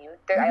green.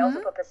 I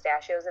also put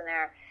pistachios in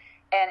there.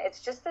 And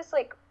it's just this,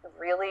 like,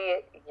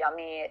 really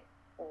yummy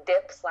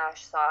dip /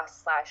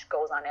 sauce /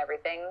 goes on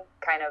everything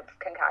kind of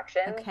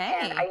concoction. Okay.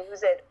 And I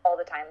use it all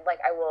the time. Like,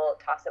 I will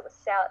toss it with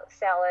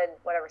salad,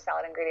 whatever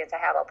salad ingredients I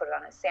have. I'll put it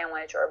on a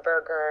sandwich or a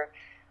burger.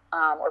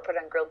 Or put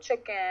on grilled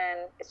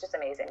chicken. It's just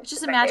amazing. It's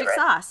just a magic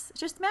sauce. It's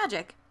just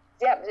magic.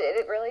 Yeah,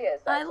 it really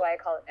is. That's why I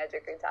call it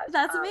magic green sauce.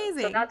 That's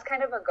amazing. So that's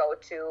kind of a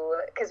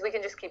go-to, because we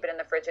can just keep it in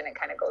the fridge and it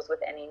kind of goes with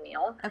any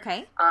meal.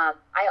 Okay.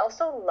 I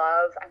also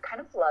I'm kind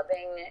of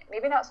loving,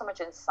 maybe not so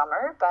much in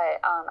summer, but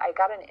I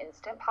got an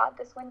Instant Pot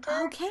this winter.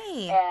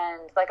 Okay.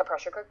 And like a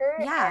pressure cooker.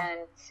 Yeah.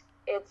 And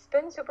it's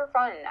been super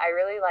fun. I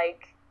really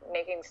like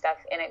making stuff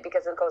in it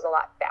because it goes a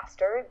lot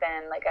faster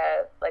than like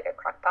a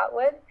crock pot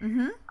would.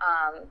 Mm-hmm.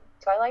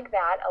 So I like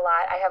that a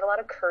lot. I have a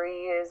lot of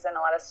curries and a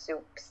lot of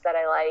soups that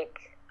I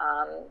like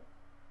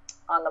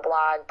on the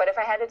blog. But if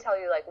I had to tell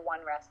you like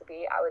one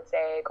recipe, I would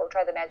say go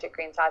try the magic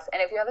green sauce.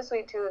 And if you have a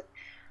sweet tooth,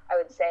 I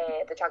would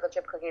say the chocolate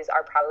chip cookies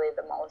are probably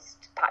the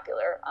most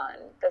popular on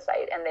the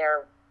site. And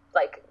they're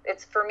like,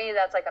 it's, for me,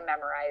 that's like a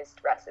memorized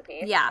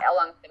recipe. Yeah.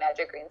 Along with the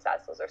magic green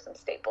sauce, those are some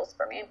staples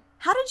for me.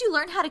 How did you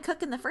learn how to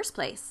cook in the first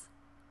place?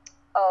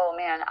 Oh,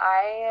 man,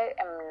 I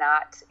am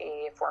not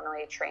a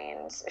formally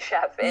trained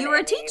chef. You were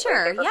a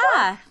teacher,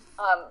 yeah.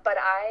 But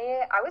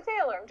I would say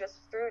I learned just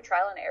through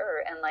trial and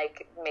error and,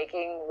 like,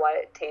 making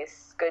what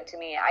tastes good to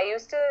me.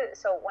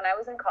 So when I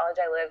was in college,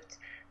 I lived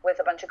with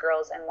a bunch of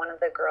girls, and one of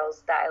the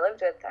girls that I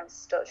lived with,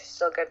 she's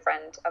still a good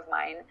friend of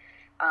mine,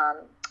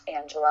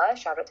 Angela,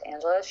 shout out to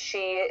Angela.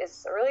 She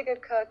is a really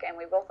good cook, and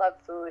we both love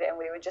food, and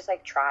we would just,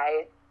 like,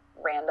 try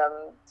random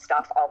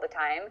stuff all the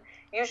time.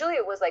 Usually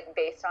it was like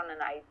based on an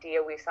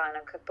idea we saw in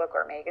a cookbook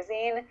or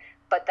magazine,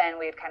 but then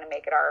we'd kind of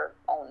make it our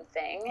own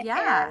thing.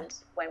 Yeah. And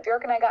when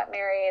Bjork and I got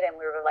married and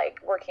we were like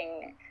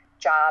working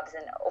jobs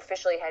and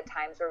officially had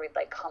times where we'd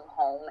like come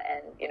home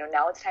and, you know,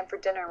 now it's time for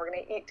dinner, we're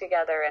going to eat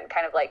together, and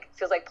kind of like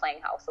feels like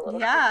playing house a little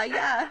bit.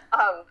 Yeah.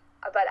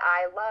 But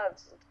I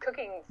loved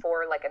cooking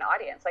for like an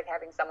audience, like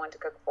having someone to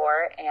cook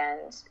for.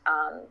 And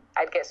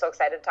I'd get so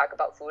excited to talk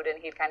about food, and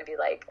he'd kind of be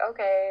like,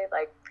 okay,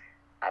 like,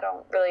 I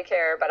don't really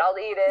care, but I'll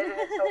eat it, and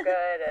it's so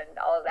good, and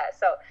all of that.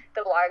 So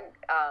the blog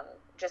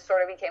just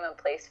sort of became a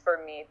place for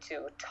me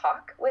to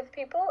talk with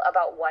people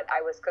about what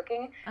I was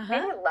cooking.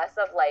 Maybe less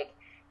of like,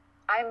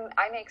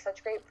 I make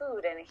such great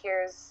food, and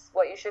here's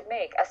what you should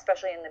make,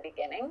 especially in the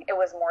beginning. It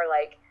was more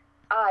like,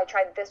 I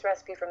tried this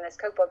recipe from this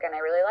cookbook, and I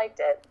really liked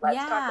it. Let's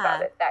talk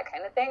about it, that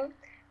kind of thing.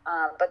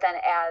 But then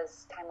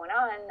as time went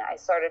on, I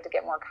started to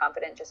get more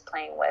confident just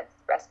playing with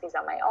recipes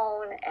on my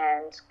own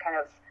and kind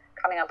of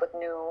coming up with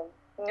new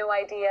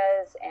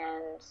ideas.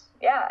 And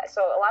yeah,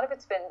 so a lot of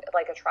it's been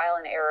like a trial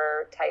and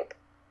error type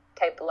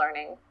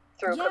learning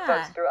through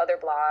cookbooks, through other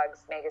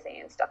blogs,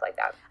 magazines, stuff like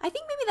that. I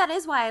think maybe that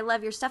is why I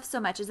love your stuff so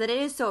much, is that it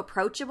is so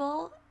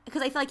approachable,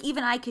 because I feel like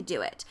even I could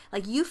do it.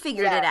 Like, you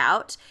figured it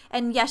out,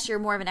 and yes, you're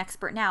more of an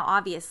expert now,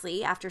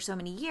 obviously, after so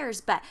many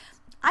years, but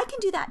I can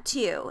do that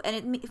too,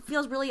 and it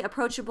feels really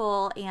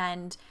approachable,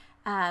 and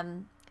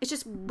it's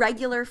just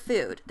regular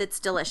food that's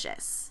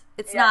delicious.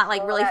 It's not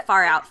like really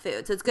far out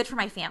food, so it's good for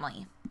my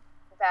family.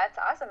 That's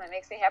awesome. It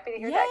makes me happy to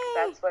hear that,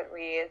 because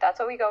that's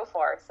what we go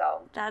for.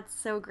 So that's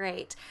so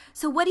great.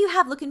 So what do you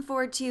have looking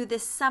forward to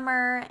this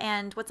summer,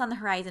 and what's on the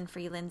horizon for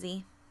you,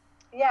 Lindsay?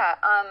 Yeah.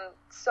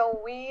 So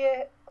we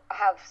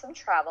have some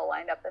travel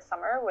lined up this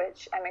summer,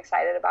 which I'm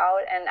excited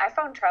about. And I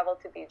found travel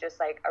to be just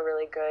like a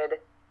really good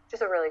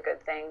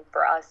thing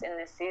for us in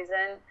this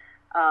season,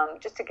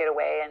 just to get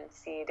away and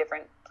see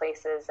different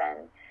places and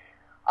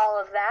all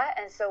of that.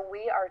 And so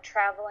we are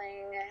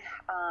traveling,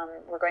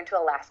 we're going to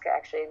Alaska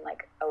actually in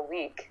like a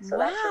week, so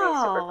that should be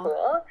super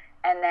cool.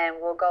 And then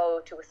we'll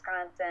go to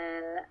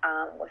Wisconsin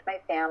with my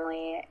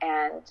family,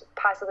 and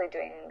possibly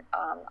doing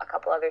a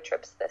couple other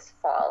trips this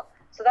fall.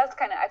 So that's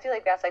kind of, I feel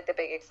like that's like the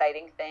big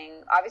exciting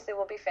thing. Obviously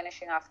we'll be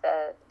finishing off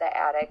the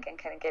attic and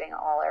kind of getting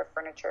all our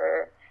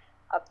furniture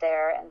up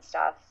there and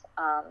stuff.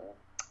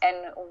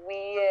 And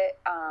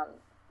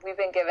we've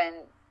been given,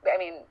 I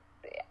mean,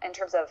 in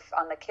terms of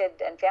on the kid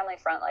and family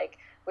front, like,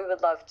 we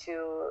would love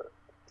to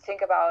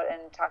think about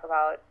and talk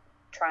about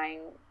trying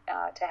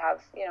to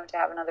have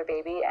another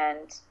baby,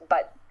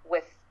 but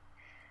with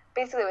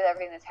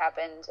everything that's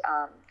happened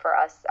for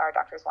us, our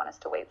doctors want us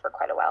to wait for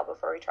quite a while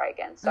before we try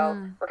again. So I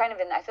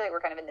feel like we're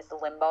kind of in this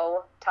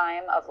limbo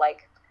time of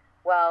like,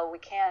 well, we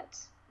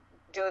can't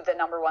do the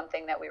number one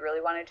thing that we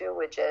really want to do,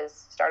 which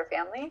is start a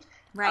family.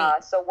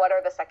 Right. So what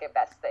are the second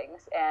best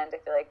things? And I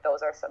feel like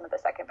those are some of the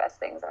second best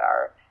things that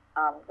are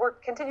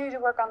continuing to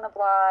work on the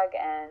blog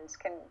and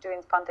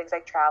doing fun things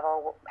like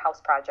travel,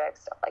 house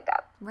projects, stuff like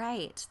that.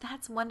 Right.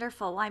 That's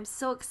wonderful. Well, I'm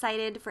so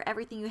excited for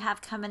everything you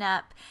have coming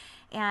up.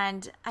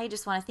 And I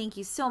just want to thank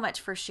you so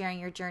much for sharing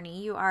your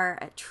journey. You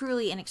are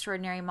truly an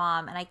extraordinary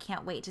mom, and I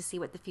can't wait to see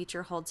what the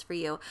future holds for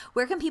you.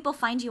 Where can people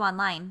find you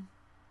online?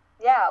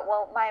 Yeah,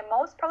 well,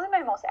 probably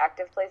my most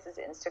active place is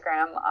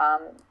Instagram.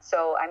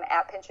 So I'm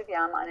at Pinch of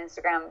Yum on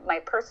Instagram. My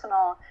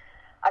personal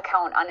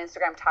account on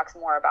Instagram talks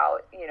more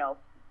about,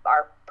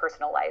 our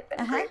personal life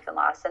and grief and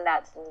loss, and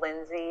that's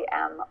Lindsay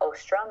M.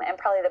 Ostrom. And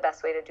probably the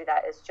best way to do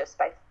that is just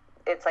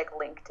it's like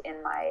linked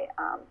in my,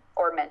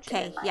 or mentioned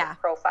in my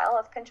profile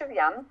of Pinch of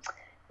Yum.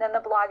 Then the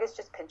blog is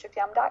just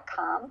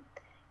pinchofyum.com.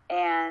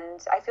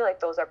 And I feel like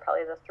those are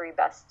probably the three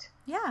best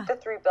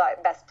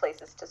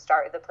places to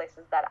start, the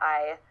places that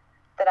I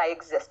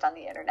exist on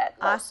the internet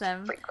most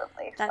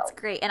frequently. That's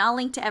great. And I'll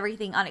link to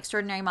everything on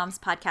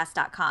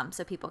extraordinarymomspodcast.com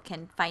so people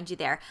can find you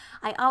there.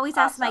 I always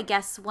ask my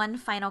guests one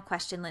final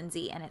question,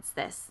 Lindsay, and it's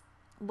this.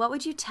 What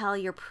would you tell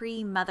your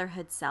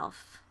pre-motherhood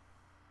self?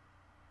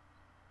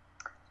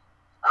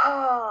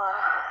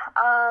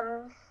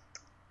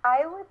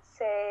 I would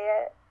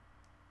say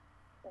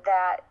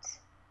that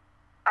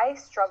I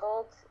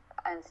struggled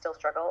and still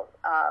struggle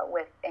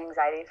with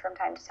anxiety from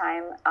time to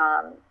time.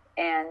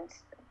 And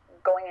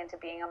going into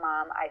being a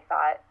mom, I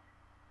thought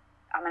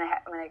I'm gonna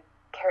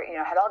carry,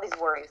 had all these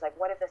worries, like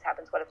what if this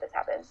happens? What if this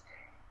happens?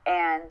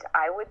 And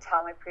I would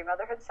tell my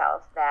pre-motherhood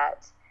self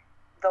that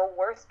the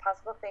worst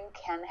possible thing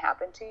can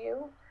happen to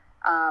you,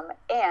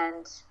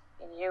 and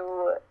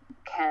you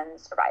can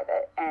survive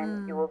it,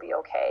 and you will be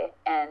okay.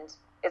 And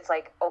it's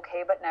like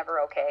okay, but never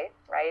okay,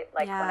 right?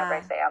 Like whenever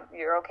I say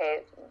you're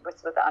okay,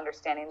 with the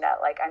understanding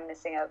that like I'm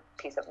missing a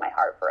piece of my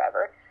heart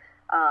forever,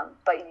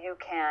 but you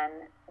can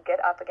get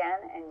up again,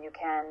 and you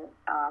can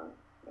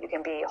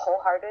be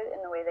wholehearted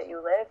in the way that you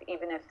live,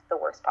 even if the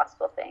worst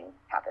possible thing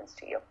happens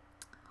to you.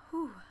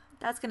 Whew.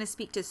 That's going to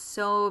speak to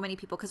so many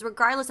people, because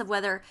regardless of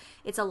whether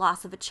it's a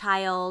loss of a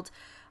child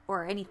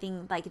or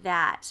anything like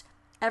that,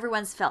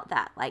 everyone's felt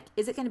that. Like,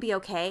 is it going to be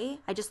okay?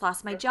 I just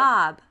lost my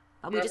job.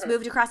 We just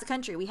moved across the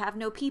country. We have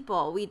no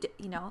people.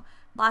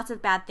 Lots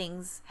of bad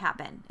things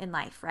happen in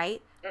life,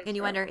 right? And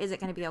you wonder, is it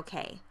going to be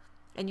okay?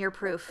 And you're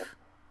proof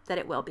that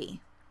it will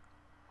be.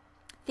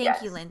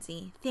 Thank you,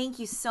 Lindsay. Thank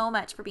you so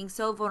much for being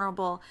so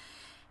vulnerable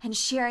and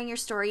sharing your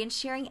story and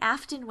sharing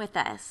Afton with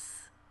us.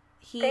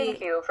 Thank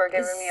you for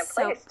giving me a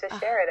place to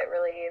share it.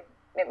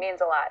 It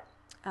means a lot.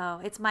 Oh,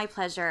 it's my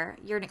pleasure.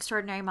 You're an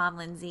extraordinary mom,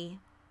 Lindsay.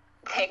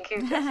 Thank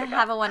you, Jessica.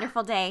 Have a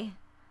wonderful day.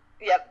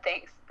 Yep,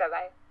 thanks.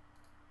 Bye-bye.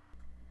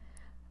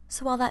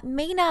 So while that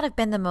may not have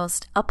been the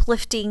most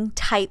uplifting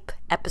type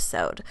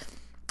episode,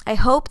 I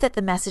hope that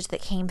the message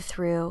that came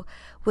through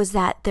was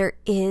that there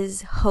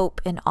is hope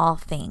in all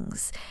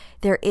things.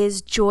 There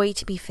is joy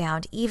to be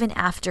found even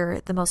after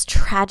the most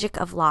tragic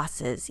of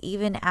losses,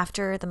 even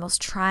after the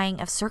most trying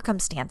of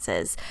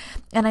circumstances.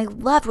 And I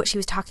loved what she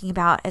was talking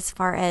about as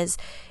far as,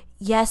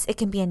 yes, it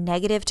can be a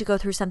negative to go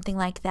through something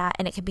like that,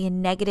 and it can be a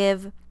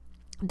negative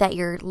that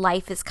your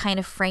life is kind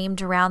of framed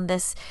around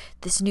this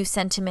new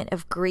sentiment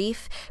of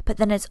grief, but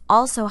then it's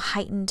also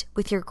heightened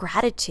with your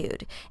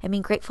gratitude. I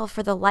mean, grateful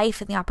for the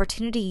life and the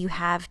opportunity you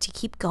have to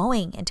keep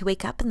going and to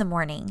wake up in the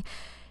morning.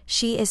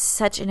 She is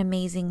such an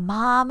amazing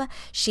mom.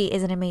 She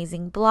is an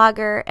amazing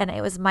blogger, and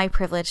it was my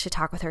privilege to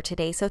talk with her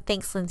today. So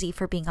thanks, Lindsay,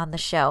 for being on the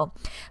show.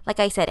 Like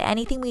I said,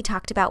 anything we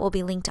talked about will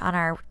be linked on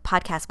our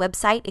podcast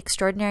website,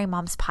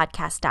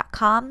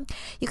 extraordinarymomspodcast.com.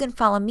 You can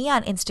follow me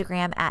on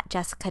Instagram at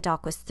Jessica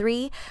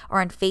Dahlquist3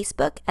 or on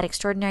Facebook at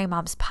Extraordinary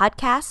Moms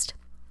Podcast.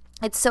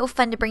 It's so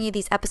fun to bring you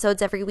these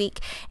episodes every week,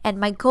 and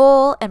my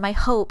goal and my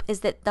hope is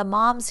that the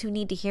moms who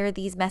need to hear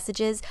these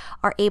messages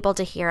are able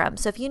to hear them.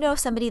 So if you know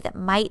somebody that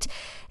might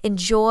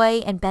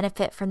enjoy and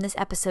benefit from this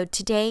episode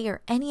today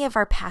or any of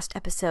our past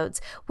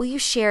episodes, will you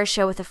share a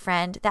show with a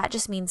friend? That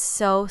just means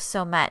so,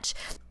 so much.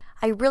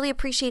 I really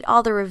appreciate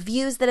all the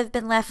reviews that have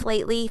been left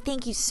lately.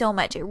 Thank you so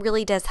much. It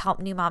really does help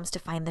new moms to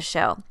find the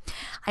show.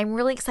 I'm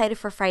really excited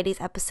for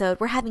Friday's episode.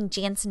 We're having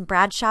Jansen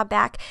Bradshaw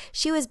back.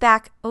 She was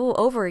back,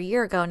 over a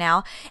year ago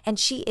now, and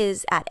she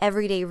is at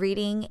Everyday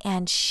Reading,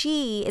 and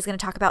she is going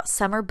to talk about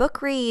summer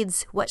book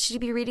reads. What should you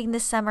be reading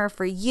this summer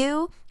for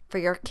you, for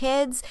your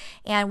kids,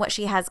 and what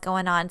she has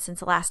going on since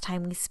the last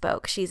time we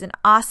spoke. She's an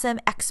awesome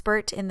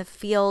expert in the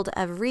field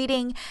of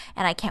reading,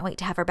 and I can't wait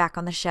to have her back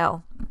on the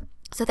show.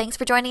 So thanks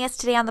for joining us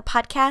today on the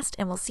podcast,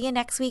 and we'll see you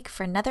next week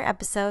for another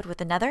episode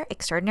with another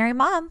extraordinary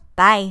mom.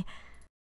 Bye.